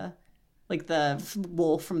like the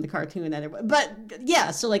wolf from the cartoon. But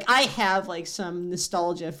yeah, so like I have like some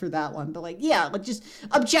nostalgia for that one. But like yeah, like just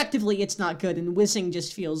objectively, it's not good. And Whizzing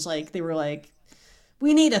just feels like they were like,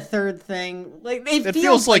 we need a third thing. Like it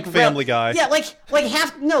feels like Family Guy. Yeah,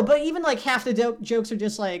 but even like half the jokes are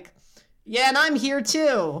just like, yeah, and I'm here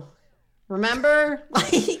too. Remember?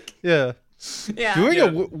 Like yeah. Doing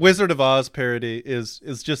a Wizard of Oz parody is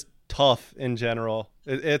just tough in general.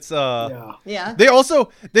 It's yeah. They also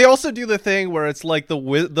do the thing where it's like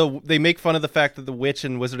they make fun of the fact that the witch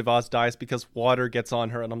in Wizard of Oz dies because water gets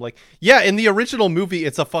on her, and I'm like, yeah, in the original movie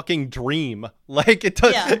it's a fucking dream. Like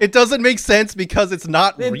it doesn't make sense because it's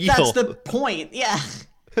not real. That's the point. Yeah.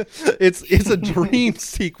 it's a dream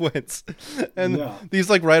sequence, and these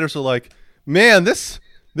like writers are like, man, this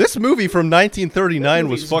movie from 1939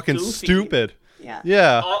 was fucking goofy. Stupid.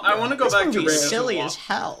 Yeah. I want to go back to silly as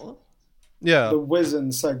hell. Yeah. The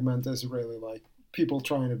Wizen segment is really like people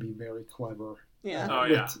trying to be very clever. Yeah.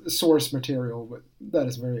 With source material, but that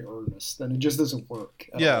is very earnest, and it just doesn't work.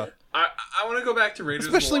 Yeah. I want to go back to Raiders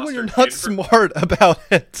especially of the when Lost you're Ark not smart about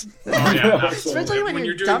it. Oh yeah. Especially when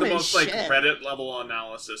you're doing dumb the as most like shit. credit level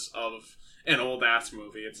analysis of an old ass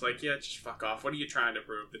movie. It's like, yeah, just fuck off. What are you trying to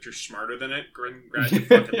prove? That you're smarter than it?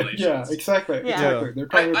 Congratulations. Yeah, exactly. They're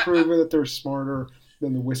trying to prove that they're smarter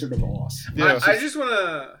than the Wizard of Oz. Yeah. I just want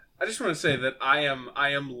to say that I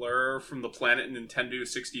am Lur from the planet Nintendo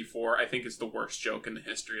 64. I think it's the worst joke in the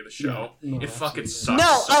history of the show. Yeah, no, it fucking absolutely.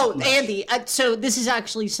 sucks. No, much. Andy. So this is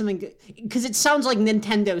actually something because it sounds like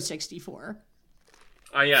Nintendo 64.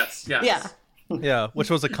 Yes. Yeah. Yeah, which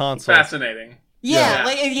was a console. Fascinating.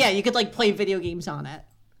 Yeah, you could like play video games on it.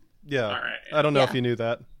 Yeah. All right. I don't know if you knew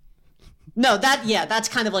that. No, that's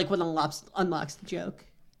kind of like what unlocks the joke.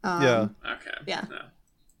 Yeah. Okay. Yeah.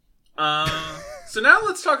 No. So now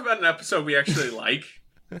let's talk about an episode we actually like.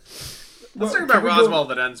 Let's talk about can we Roswell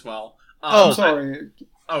That Ends Well. I'm sorry.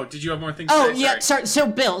 Did you have more things to say? Oh, yeah, sorry. So,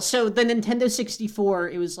 Bill, the Nintendo 64,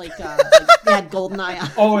 it was like, they had GoldenEye on.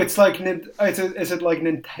 Oh, it's like, is it like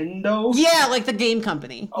Nintendo? Yeah, like the game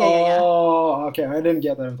company. Yeah. Okay, I didn't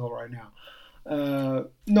get that until right now.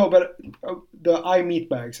 No, but the I Meat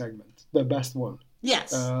Bag segment, the best one.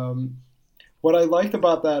 Yes. What I liked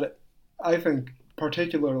about that, I think,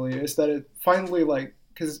 particularly, is that it finally, like,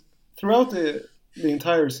 because throughout the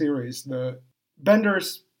entire series, the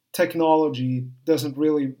Bender's technology doesn't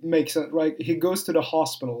really make sense, right? He goes to the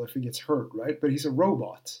hospital if he gets hurt, right? But he's a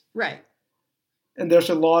robot. Right. And there's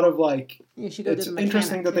a lot of, like, You should go it's to the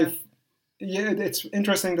interesting that mechanic, it's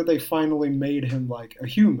interesting that they finally made him, like, a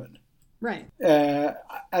human. Right.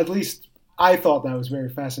 At least I thought that was very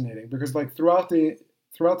fascinating, because, like, throughout the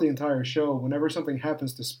entire show, whenever something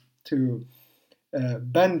happens to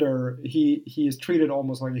Bender, he is treated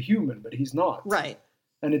almost like a human, but he's not. Right.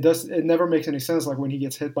 And it never makes any sense, like when he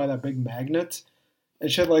gets hit by that big magnet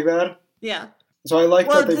and shit like that. Yeah. So I like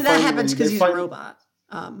that that happens because he's a robot.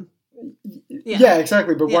 Yeah,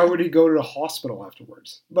 exactly. But why Yeah. would he go to the hospital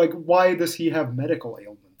afterwards? Like, why does he have medical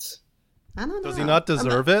ailments? I don't know. Does he not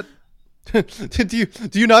deserve it?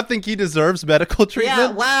 Do you not think he deserves medical treatment?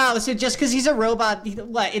 Yeah, wow. So just because he's a robot,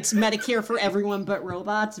 it's Medicare for everyone but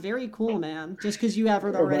robots? Very cool, man. Just because you have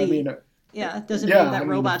it already. It doesn't mean that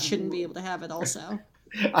robots shouldn't be able to have it also.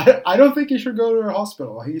 I don't think he should go to a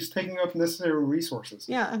hospital. He's taking up necessary resources.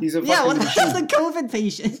 Yeah. He's a yeah, what fucking about the machine. COVID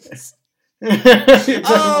patients? Exactly, what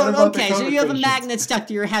Oh, about the okay. So COVID you have a patients? magnet stuck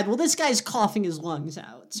to your head. Well, this guy's coughing his lungs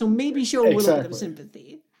out. So maybe show a little bit of Exactly.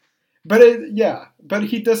 sympathy. But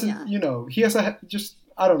he doesn't, Yeah. he has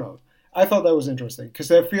I don't know. I thought that was interesting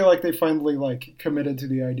because I feel like they finally like committed to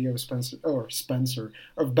the idea of Spencer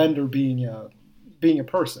of Bender being a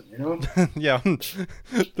person, you know? Yeah.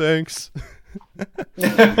 Thanks.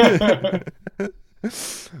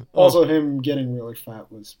 Also, him getting really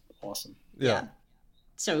fat was awesome. Yeah.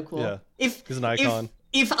 So cool. Yeah. If He's an icon.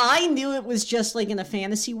 If I knew it was just like in a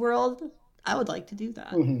fantasy world, I would like to do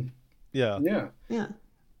that. Mm-hmm. Yeah. Yeah. Yeah.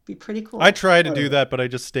 Be pretty cool. I tried to do that, but I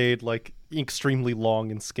just stayed like extremely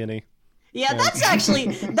long and skinny. Yeah, that's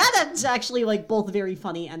actually like both very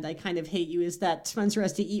funny and I kind of hate you is that Spencer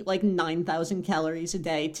has to eat like 9,000 calories a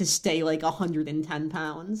day to stay like 110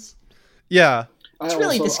 pounds. Yeah. It's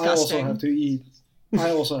really disgusting. I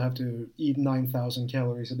also have to eat 9,000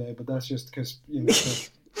 calories a day, but that's just because Yeah, it's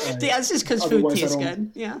just because food otherwise I tastes don't-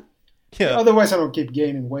 good. Yeah. Yeah. Otherwise, I don't keep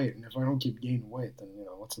gaining weight, and if I don't keep gaining weight, then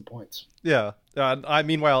what's the point? Yeah.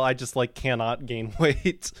 Meanwhile, I just like cannot gain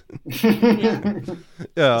weight. Yeah.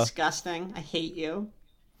 Yeah. Disgusting. I hate you.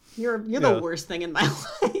 You're the Yeah. worst thing in my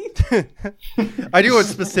life. I do it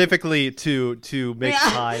specifically to make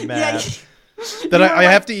Ty mad. Yeah. That You're I like-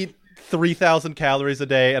 have to eat 3,000 calories a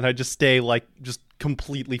day, and I just stay like just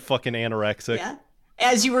completely fucking anorexic. Yeah.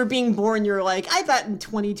 As you were being born, you're like, I bet in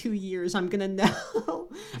 22 years I'm gonna know.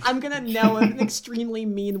 I'm gonna know an extremely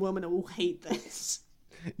mean woman who will hate this.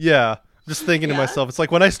 Yeah. Just thinking to Yeah. myself, it's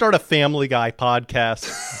like when I start a Family Guy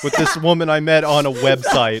podcast with this woman I met on a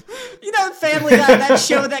website, You know, Family Guy, that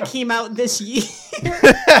show that came out this year.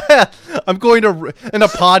 I'm going to, in a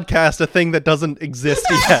podcast, a thing that doesn't exist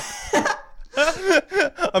yet.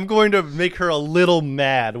 I'm going to make her a little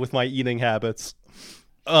mad with my eating habits.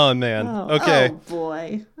 Oh, man. Okay. Oh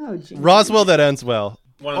boy. Oh geez. Roswell, that ends well.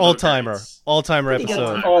 One of the All-timer. greats. All-timer Pretty good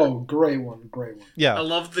episode. time. Oh, great one. I Yeah.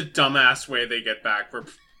 love the dumbass way they get back where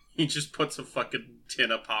he just puts a fucking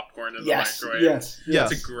tin of popcorn in the microwave. Yes. Yeah.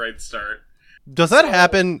 It's a great start. Does that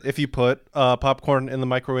happen if you put popcorn in the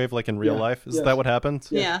microwave, like in real Yeah. life? Is Yes. that what happens?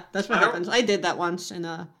 Yeah, that's what I don't- happens. I did that once, and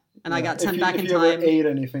I got sent if back in you ever time. ate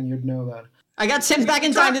anything, you'd know that. I got sent back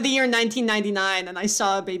in time to the year 1999, and I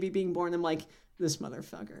saw a baby being born. I'm like, this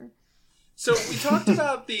motherfucker. So we talked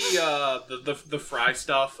about the fry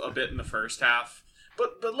stuff a bit in the first half,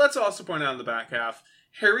 but let's also point out in the back half,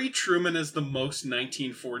 Harry Truman is the most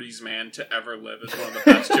 1940s man to ever live is one of the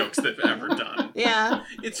best jokes they've ever done. Yeah.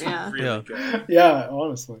 It's Yeah. really Yeah. good. Yeah,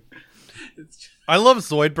 honestly. It's, I love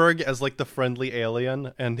Zoidberg as like the friendly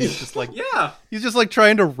alien, and he's just like yeah. he's just like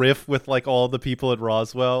trying to riff with like all the people at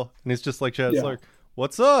Roswell, and he's just like, Yeah. like,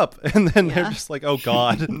 "What's up?" And then Yeah. they're just like, "Oh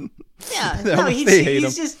God." Yeah. How No, much he's, they hate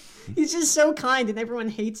he's him. just so kind, and everyone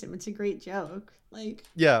hates him. It's a great joke. Like,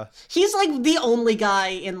 Yeah, he's like the only guy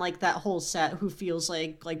in like that whole set who feels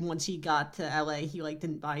like once he got to LA, he like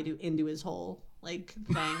didn't buy into his whole like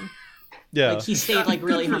thing. yeah, Like he stayed like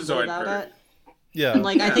really Good for humble about Zoidberg. it. yeah. And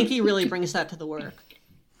like I think he really brings that to the work.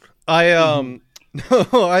 I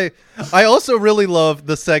I also really love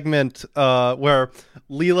the segment where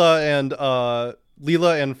Leela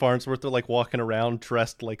and Farnsworth are like walking around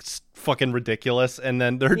dressed like fucking ridiculous, and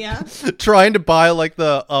then they're Yeah. trying to buy like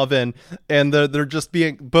the oven, and they're just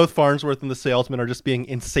being, both Farnsworth and the salesman are just being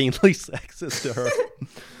insanely sexist to her.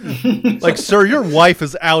 Like, sir, your wife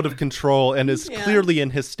is out of control and is Yeah. clearly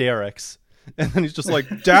in hysterics. And then he's just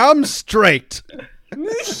like, damn straight.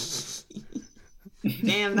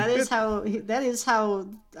 Damn, that is how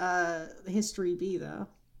history be though.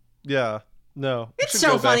 Yeah. No. we It's should so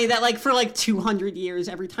go back. funny that like for like 200 years,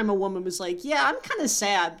 every time a woman was like, "Yeah, I'm kind of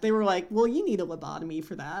sad," they were like, "Well, you need a lobotomy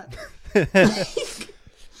for that."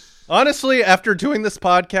 Honestly, after doing this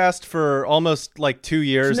podcast for almost like 2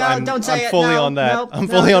 years, No, I'm don't say it. fully No, on that. nope, I'm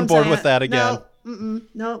no, fully on don't board say with it. that again. No,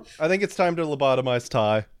 nope. I think it's time to lobotomize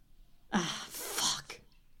Ty. Fuck.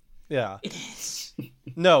 Yeah. It is.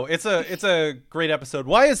 No, it's a great episode.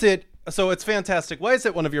 Why is it so? It's fantastic. Why is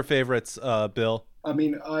it one of your favorites, Bill? I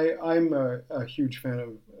mean, I'm a huge fan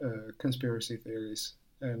of conspiracy theories,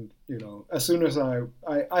 and as soon as I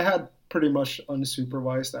had pretty much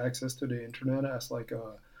unsupervised access to the internet as like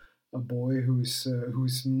a boy whose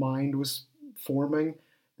mind was forming,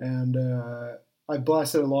 and I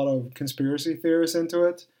blasted a lot of conspiracy theories into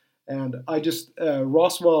it, and I just the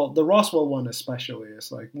Roswell one especially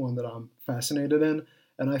is like one that I'm fascinated in,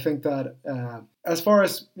 and I think that as far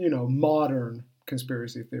as modern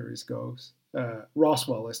conspiracy theories goes,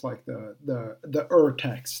 Roswell is like the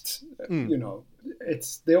text. You know,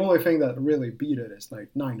 it's the only thing that really beat it is like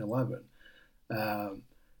 9/11.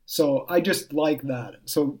 So I just like that.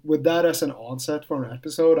 So with that as an onset for an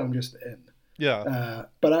episode, I'm just in. Yeah.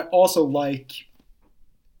 But I also like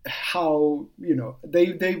how, you know,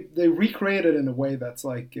 they recreate it in a way that's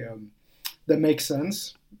like that makes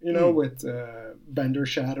sense. You know, with Bender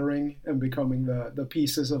shattering and becoming the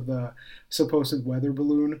pieces of the supposed weather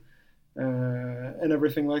balloon and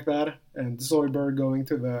everything like that, and Zoidberg going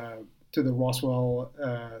to the Roswell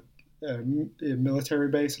military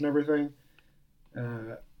base and everything.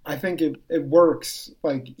 I think it works,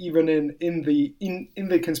 like even in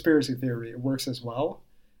the conspiracy theory, it works as well.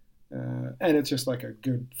 And it's just like a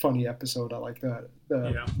good, funny episode. I like that.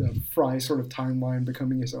 The Fry sort of timeline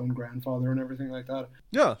becoming his own grandfather and everything like that.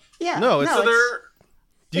 Yeah. Yeah. No, it's, no,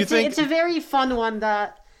 do you think it's a very fun one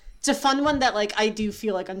it's a fun one that like I do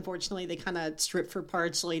feel like unfortunately they kind of strip for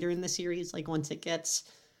parts later in the series, like once it gets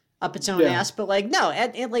up its own ass. But like no,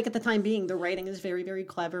 at the time being, the writing is very, very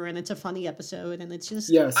clever and it's a funny episode and it's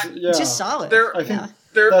just it's just solid. I think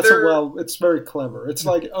it's very clever. It's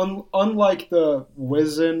like unlike the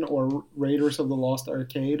Wizen or Raiders of the Lost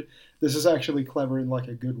Arcade, this is actually clever in like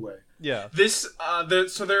a good way. Yeah. This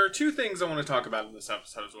so there are two things I want to talk about in this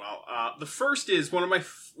episode as well. The first is one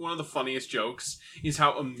of the funniest jokes is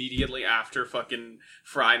how immediately after fucking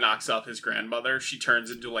Fry knocks up his grandmother, she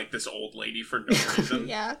turns into like this old lady for no reason.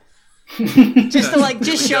 Yeah. Just to like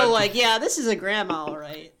just show like, yeah, this is a grandma, all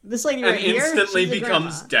right. This lady right here instantly she's a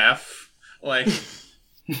becomes grandma. deaf. Like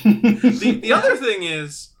the other thing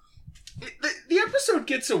is the episode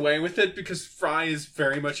gets away with it because Fry is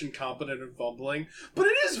very much incompetent and fumbling, but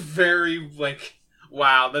it is very like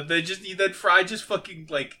wow that Fry just fucking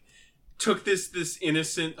like took this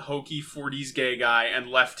innocent hokey 40s gay guy and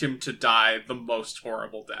left him to die the most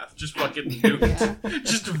horrible death. Just fucking nuked.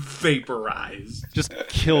 Just vaporized. Just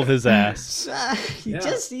killed his ass.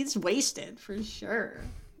 He's wasted for sure.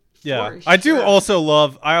 Yeah. For I do sure. also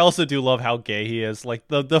do love how gay he is. Like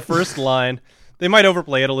the first line, they might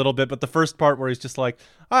overplay it a little bit, but the first part where he's just like,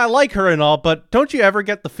 I like her and all, but don't you ever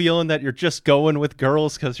get the feeling that you're just going with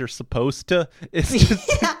girls because you're supposed to? It's just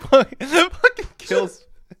fucking kills.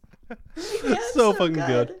 So fucking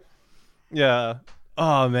good. Yeah.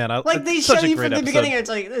 Oh man, like they it's show such a you great from the episode. beginning. It's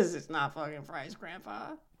like this is not fucking Fry's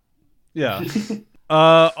grandpa. Yeah.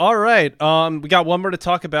 All right. We got one more to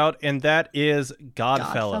talk about, and that is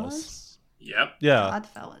Godfellas. Yep. Yeah.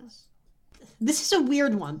 Godfellas. This is a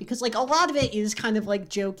weird one because like a lot of it is kind of like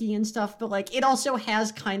jokey and stuff, but like it also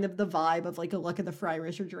has kind of the vibe of like a Look at the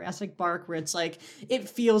Friars or Jurassic Park, where it's like it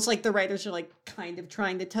feels like the writers are like kind of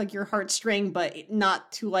trying to tug your heartstring, but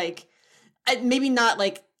not to like maybe not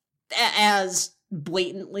like as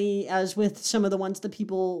blatantly as with some of the ones that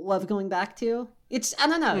people love going back to. It's I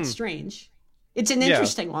don't know, it's strange. It's an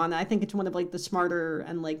interesting one. I think it's one of like the smarter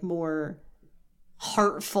and like more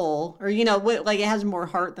heartful, or you know, like it has more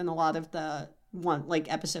heart than a lot of the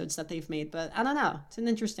episodes that they've made. But I don't know, it's an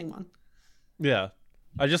interesting one. Yeah.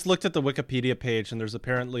 I just looked at the Wikipedia page, and there's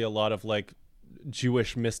apparently a lot of like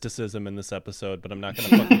Jewish mysticism in this episode, but I'm not going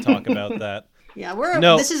to fucking talk about that. Yeah,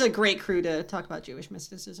 this is a great crew to talk about Jewish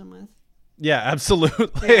mysticism with. Yeah,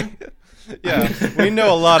 absolutely. Yeah, we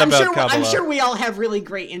know a lot about Kabbalah. I'm sure we all have really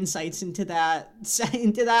great insights into that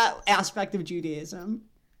aspect of Judaism.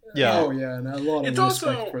 Yeah. Oh yeah, and a lot of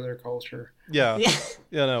respect for their culture. Yeah.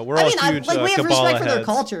 Yeah, no, we're all huge we have Kabbalah respect for their heads.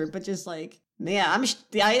 culture, but just like, yeah,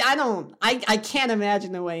 I can't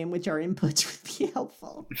imagine a way in which our inputs would be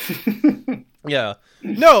helpful. Yeah.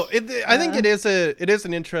 No, I think it is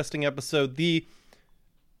an interesting episode.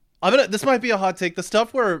 This might be a hot take. The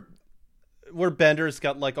stuff where Bender's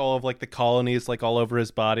got like all of like the colonies like all over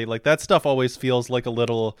his body, like that stuff always feels like a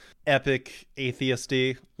little epic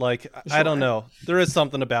atheisty. Like I don't know, there is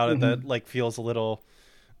something about it that like feels a little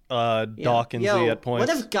Dawkinsy at points.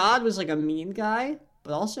 What if God was like a mean guy,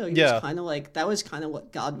 but also he was kind of like that was kind of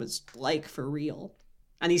what God was like for real,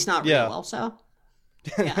 and he's not real also.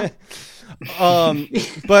 Yeah.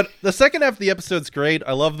 But the second half of the episode's great.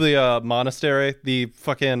 I love the monastery, the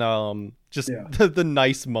fucking the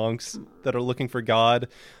nice monks that are looking for God.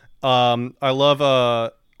 I love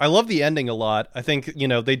the ending a lot. I think, you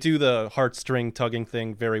know, they do the heartstring tugging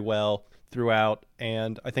thing very well throughout,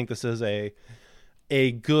 and I think this is a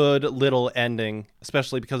good little ending,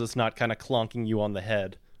 especially because it's not kind of clonking you on the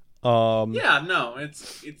head.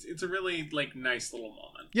 It's a really like nice little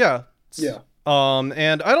moment. Yeah. Yeah.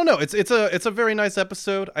 And I don't know, it's a very nice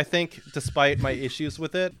episode, I think, despite my issues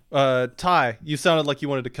with it. Ty, you sounded like you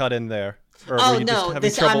wanted to cut in there. Or were you just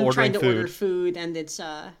having trouble I'm ordering trying to food? order food, and it's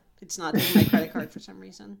it's not taking my credit card for some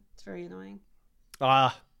reason. It's very annoying.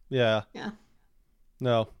 Ah, yeah. Yeah.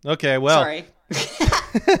 No. Okay, well. Sorry.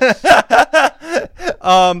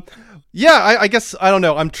 Yeah, I guess, I don't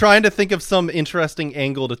know. I'm trying to think of some interesting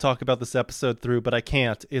angle to talk about this episode through, but I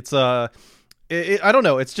can't. It's, I don't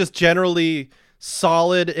know. It's just generally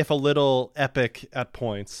solid, if a little epic at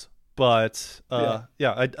points. But, yeah,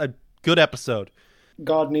 a good episode.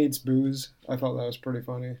 God needs booze. I thought that was pretty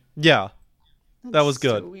funny. Yeah, that was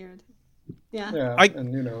That's good. So weird. Yeah. Yeah, I-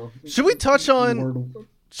 and you know. Should we touch on Lord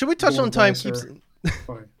time Weiser. keeps...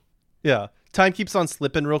 Fine. Yeah, time keeps on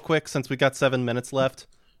slipping real quick since we got 7 minutes left.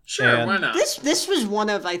 Sure, And- why not? This was one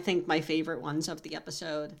of, I think, my favorite ones of the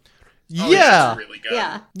episode. Oh, Yeah. it's really good.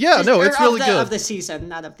 Yeah. Yeah, no, or it's of really the, good. Of the season,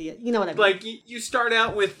 not of the, you know what I mean. Like you start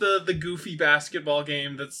out with the goofy basketball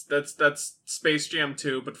game that's Space Jam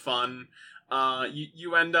 2 but fun.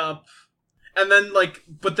 You end up, and then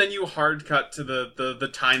but then you hard cut to the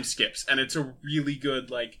time skips, and it's a really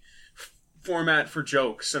good format for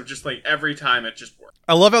jokes of just every time it just works.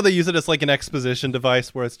 I love how they use it as an exposition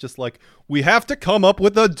device where it's just we have to come up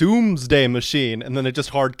with a doomsday machine, and then it just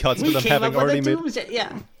hard cuts to them having already made.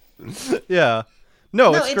 Yeah. Yeah.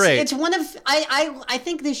 No, it's great. It's one of I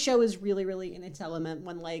think this show is really, really in its element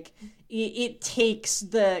when it takes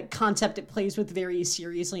the concept it plays with very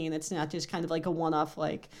seriously, and it's not just kind of a one-off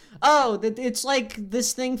it's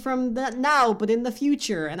this thing from now but in the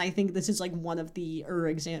future. And I think this is one of the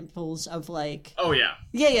examples of Oh yeah.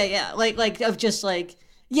 yeah of just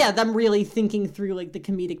them really thinking through the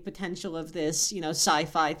comedic potential of this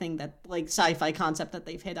sci-fi thing that sci-fi concept that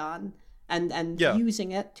they've hit on. And Yeah.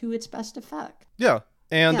 using it to its best effect. Yeah.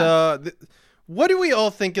 And Yeah. what do we all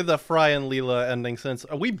think of the Fry and Leela ending? Since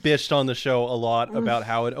we bitched on the show a lot about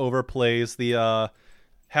how it overplays the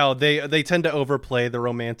how they tend to overplay the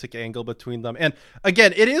romantic angle between them. And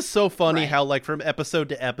again, it is so funny Right. how from episode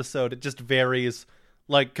to episode it just varies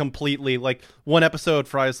completely. One episode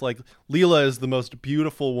Fry's Leela is the most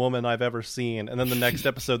beautiful woman I've ever seen, and then the next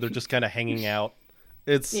episode they're just kind of hanging out.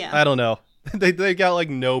 It's I don't know. They got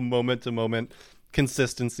no moment to moment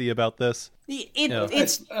consistency about this.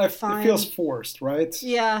 It's fine. It feels forced, right?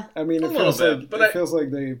 Yeah. I mean, A it little feels bit, like but it feels like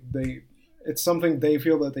they it's something they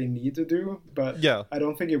feel that they need to do, but Yeah. I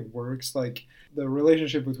don't think it works. The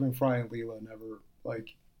relationship between Fry and Leela never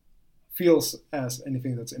feels as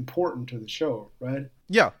anything that's important to the show, right?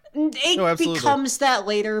 Yeah. It No, absolutely. becomes that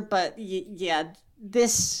later, but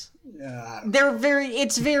this Yeah.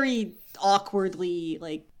 it's very awkwardly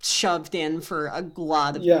shoved in for a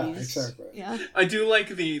lot of Yeah, these. exactly. Yeah. I do like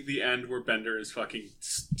the end where Bender is fucking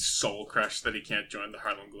soul crushed that he can't join the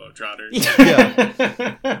Harlem Globetrotters.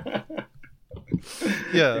 Yeah.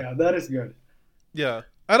 Yeah. Yeah, that is good. Yeah.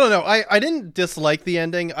 I don't know. I didn't dislike the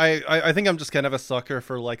ending. I think I'm just kind of a sucker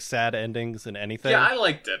for sad endings and anything. Yeah, I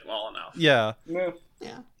liked it well enough. Yeah. No.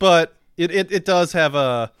 Yeah. But it does have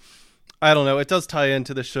a, I don't know, it does tie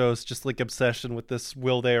into the show's just obsession with this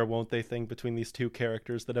will they or won't they thing between these two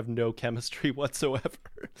characters that have no chemistry whatsoever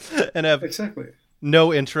and have Exactly.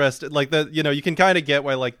 no interest. You can kind of get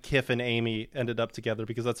why Kif and Amy ended up together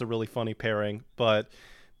because that's a really funny pairing, but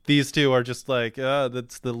these two are just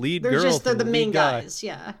that's the lead They're girl. just from the lead main guy. guys.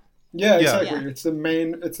 Yeah. Yeah, Yeah. exactly. Yeah.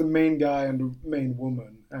 It's the main guy and the main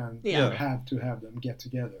woman, and Yeah. you have to have them get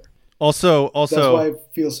together. Also, That's why it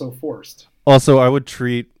feels so forced. Also, I would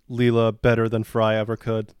treat Leela better than Fry ever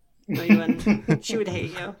could. No, you wouldn't. She would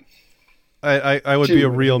hate you. I would She be a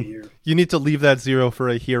would real. hate you. You need to leave that 0 for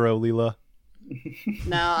a hero, Leela.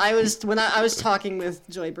 No, I was talking with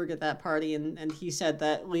Joyberg at that party, and he said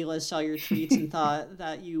that Leela saw your tweets and thought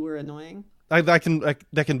that you were annoying. That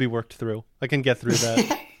can be worked through. I can get through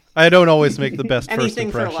that. I don't always make the best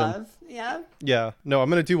Anything first for impression. love. Yeah. Yeah, no, I'm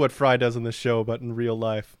gonna do what Fry does in this show, but in real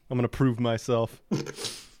life, I'm gonna prove myself.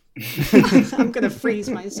 I'm gonna freeze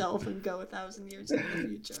myself and go 1,000 years into the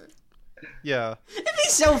future. Yeah, It'd be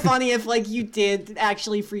so funny if you did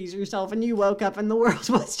actually freeze yourself and you woke up and the world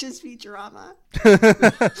was just Futurama.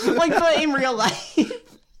 But in real life.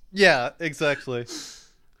 yeah, exactly.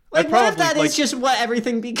 What if probably, that is just what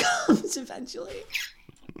everything becomes eventually?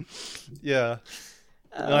 Yeah,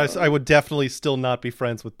 and I would definitely still not be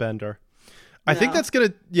friends with Bender. I think No. that's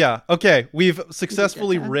gonna. Yeah, okay, we've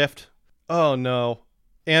successfully that? riffed. Oh no,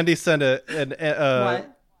 Andy sent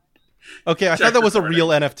What? Okay, I Check thought that was a recording. real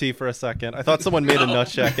NFT for a second. I thought someone made a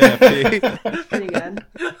Nutshack NFT. Pretty good.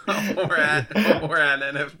 or an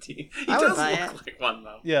NFT. He I would does buy look it. like one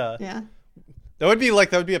though. Yeah. Yeah. That would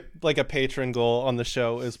be a patron goal on the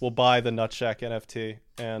show is we'll buy the Nutshack NFT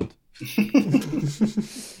and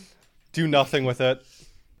do nothing with it.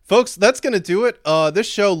 Folks, that's going to do it. This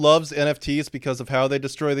show loves NFTs because of how they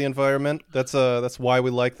destroy the environment. That's why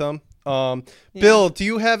we like them. Bill, do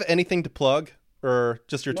you have anything to plug, or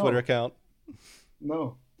just your Twitter account?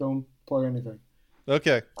 No, don't plug anything.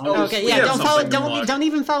 Okay. Okay, yeah, don't follow. Don't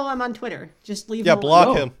even follow him on Twitter. Just leave. Yeah, him block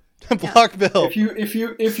alone. him. Block Bill. If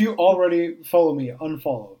you already follow me,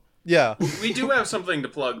 unfollow. Yeah. We do have something to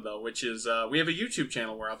plug though, which is we have a YouTube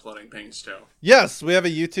channel we're uploading things to. Yes, we have a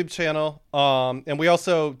YouTube channel, and we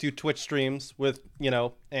also do Twitch streams with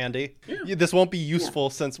Andy. Yeah. This won't be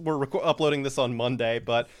useful since we're uploading this on Monday,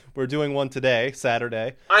 but we're doing one today,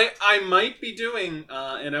 Saturday. I might be doing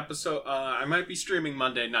an episode. I might be streaming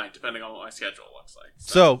Monday night, depending on what my schedule looks like.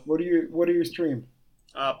 So what do you stream?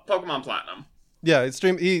 Pokemon Platinum. Yeah, it's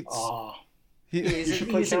stream. He's should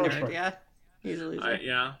play a nerd, Counter-Strike. yeah. He's a loser.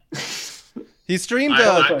 Yeah. He streamed.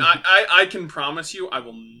 I can promise you, I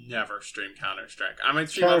will never stream Counter-Strike. I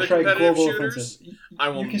might stream other competitive shooters. I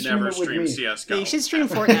will never stream CS:GO. Yeah, you should stream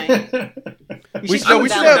Fortnite. We should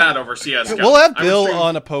have have that over CS:GO. We'll have Bill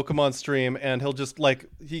on a Pokemon stream, and he'll just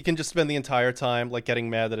he can just spend the entire time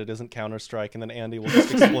getting mad that it isn't Counter-Strike, and then Andy will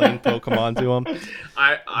just explain Pokemon to him.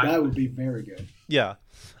 That would be very good. Yeah.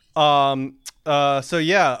 Check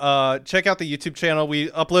out the YouTube channel. We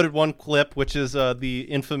uploaded one clip, which is the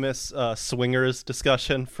infamous swingers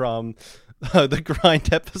discussion from the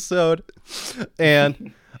Grind episode.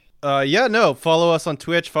 And follow us on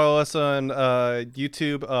Twitch, follow us on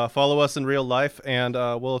YouTube, follow us in real life, and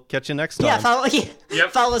we'll catch you next time. Yeah,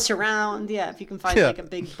 follow us around. Yeah, if you can find a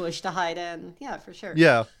big bush to hide in. Yeah, for sure.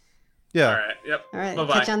 Yeah. All right. Yep. All right.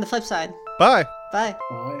 Bye-bye. Catch you on the flip side. Bye. Bye.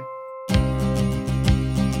 Bye.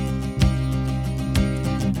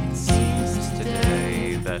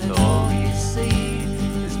 That all you see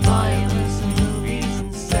is violence in movies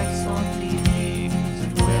and sex on TV,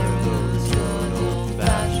 and where are those good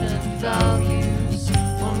old-fashioned values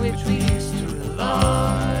on which we used to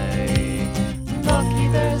rely? Lucky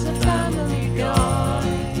there's a family guy.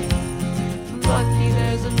 Lucky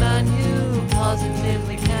there's a man who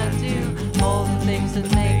positively can do all the things that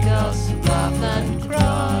make us laugh and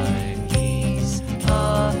cry. He's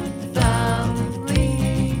a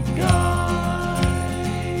family guy.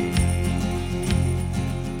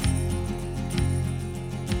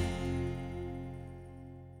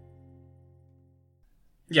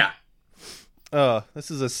 Yeah. This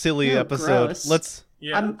is a silly episode. Gross. Let's.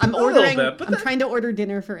 Yeah. I'm ordering. Bit, but I'm trying to order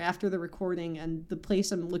dinner for after the recording, and the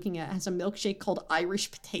place I'm looking at has a milkshake called Irish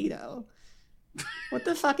Potato. What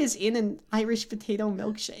the fuck is in an Irish potato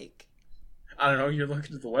milkshake? I don't know. You're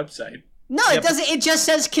looking at the website. No, it doesn't. It just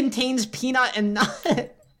says contains peanut and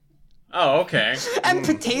nut Oh, okay. and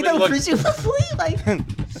potato, Look- presumably.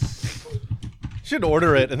 Should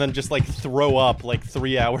order it and then just throw up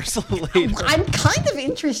 3 hours later. I'm kind of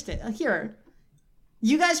interested. Here,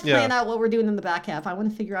 you guys plan out what we're doing in the back half. I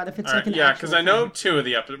want to figure out if it's an yeah, actual because I know 2 of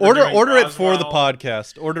the episodes. Order it for the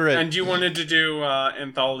podcast. Order it. And you wanted to do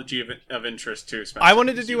Anthology of Interest too, Spencer. I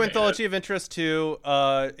wanted to do You made Anthology it. of Interest too.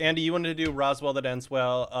 Andy, you wanted to do Roswell That Ends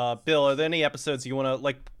Well. Bill, are there any episodes you want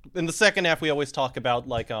to in the second half? We always talk about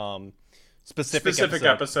specific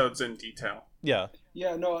episodes in detail. Yeah.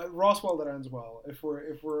 Yeah, no, Roswell That Ends Well. If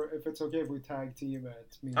it's okay if we tag team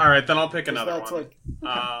it. All right, then I'll pick another one.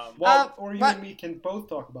 Or you and me can both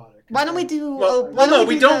talk about it. Why don't we do? Well, no,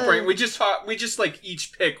 we don't bring. We just talk. We just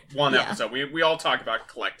each pick one episode. We all talk about it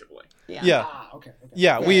collectively. Yeah. Okay.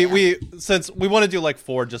 Yeah, we since we want to do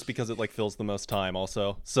 4 just because it fills the most time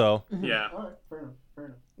also. So Yeah. All right, fair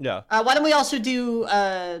enough. yeah. Why don't we also do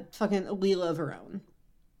fucking Alila of her own?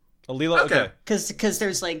 Alila, okay. Because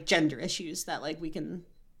there's gender issues that we can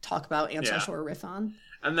talk about, ancestral or riff on.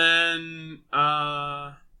 And then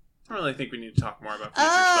I don't really think we need to talk more about.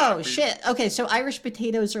 Oh shit! Okay, so Irish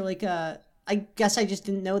potatoes are I guess I just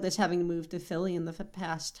didn't know this, having moved to Philly in the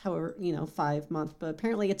past 5 months, but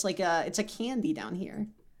apparently it's it's a candy down here.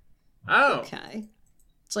 Oh. Okay.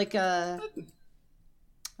 It's a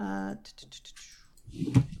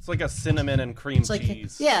It's like a cinnamon and cream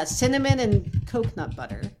cheese. cinnamon and coconut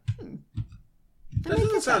butter. That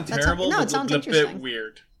doesn't sound terrible. No, it sounds a interesting. bit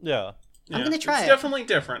weird. Yeah. I'm gonna try it's it. definitely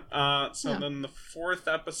different. Then the 4th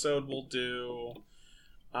episode we'll do.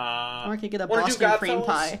 Or I could get a wanna do Boston cream Godfellas?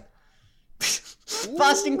 pie.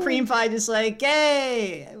 Boston cream pie, just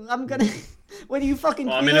hey, I'm gonna. What are you fucking?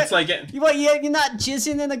 Well, I queer? mean, it's like it. You're not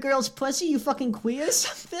jizzing in a girl's pussy, you fucking queer or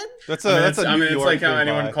something? That's a it's New York like how thing,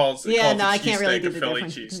 anyone pie. calls. Yeah, calls no, a I can't really cheesesteak do a the Philly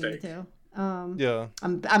difference between the cheesesteak. two. Yeah.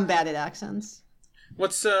 I'm bad at accents.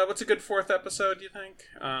 What's a good 4th episode? You think?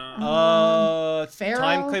 Pharaoh?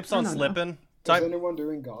 Time keeps on I don't know. slipping. Is Time. anyone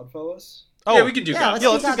doing Godfellas? Oh, Yeah, we can do Yeah,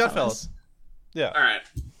 Godfellas. let's do Godfellas. Yeah. All right.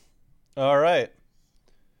 All right.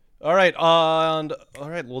 All right, and all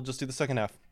right, we'll just do the second half.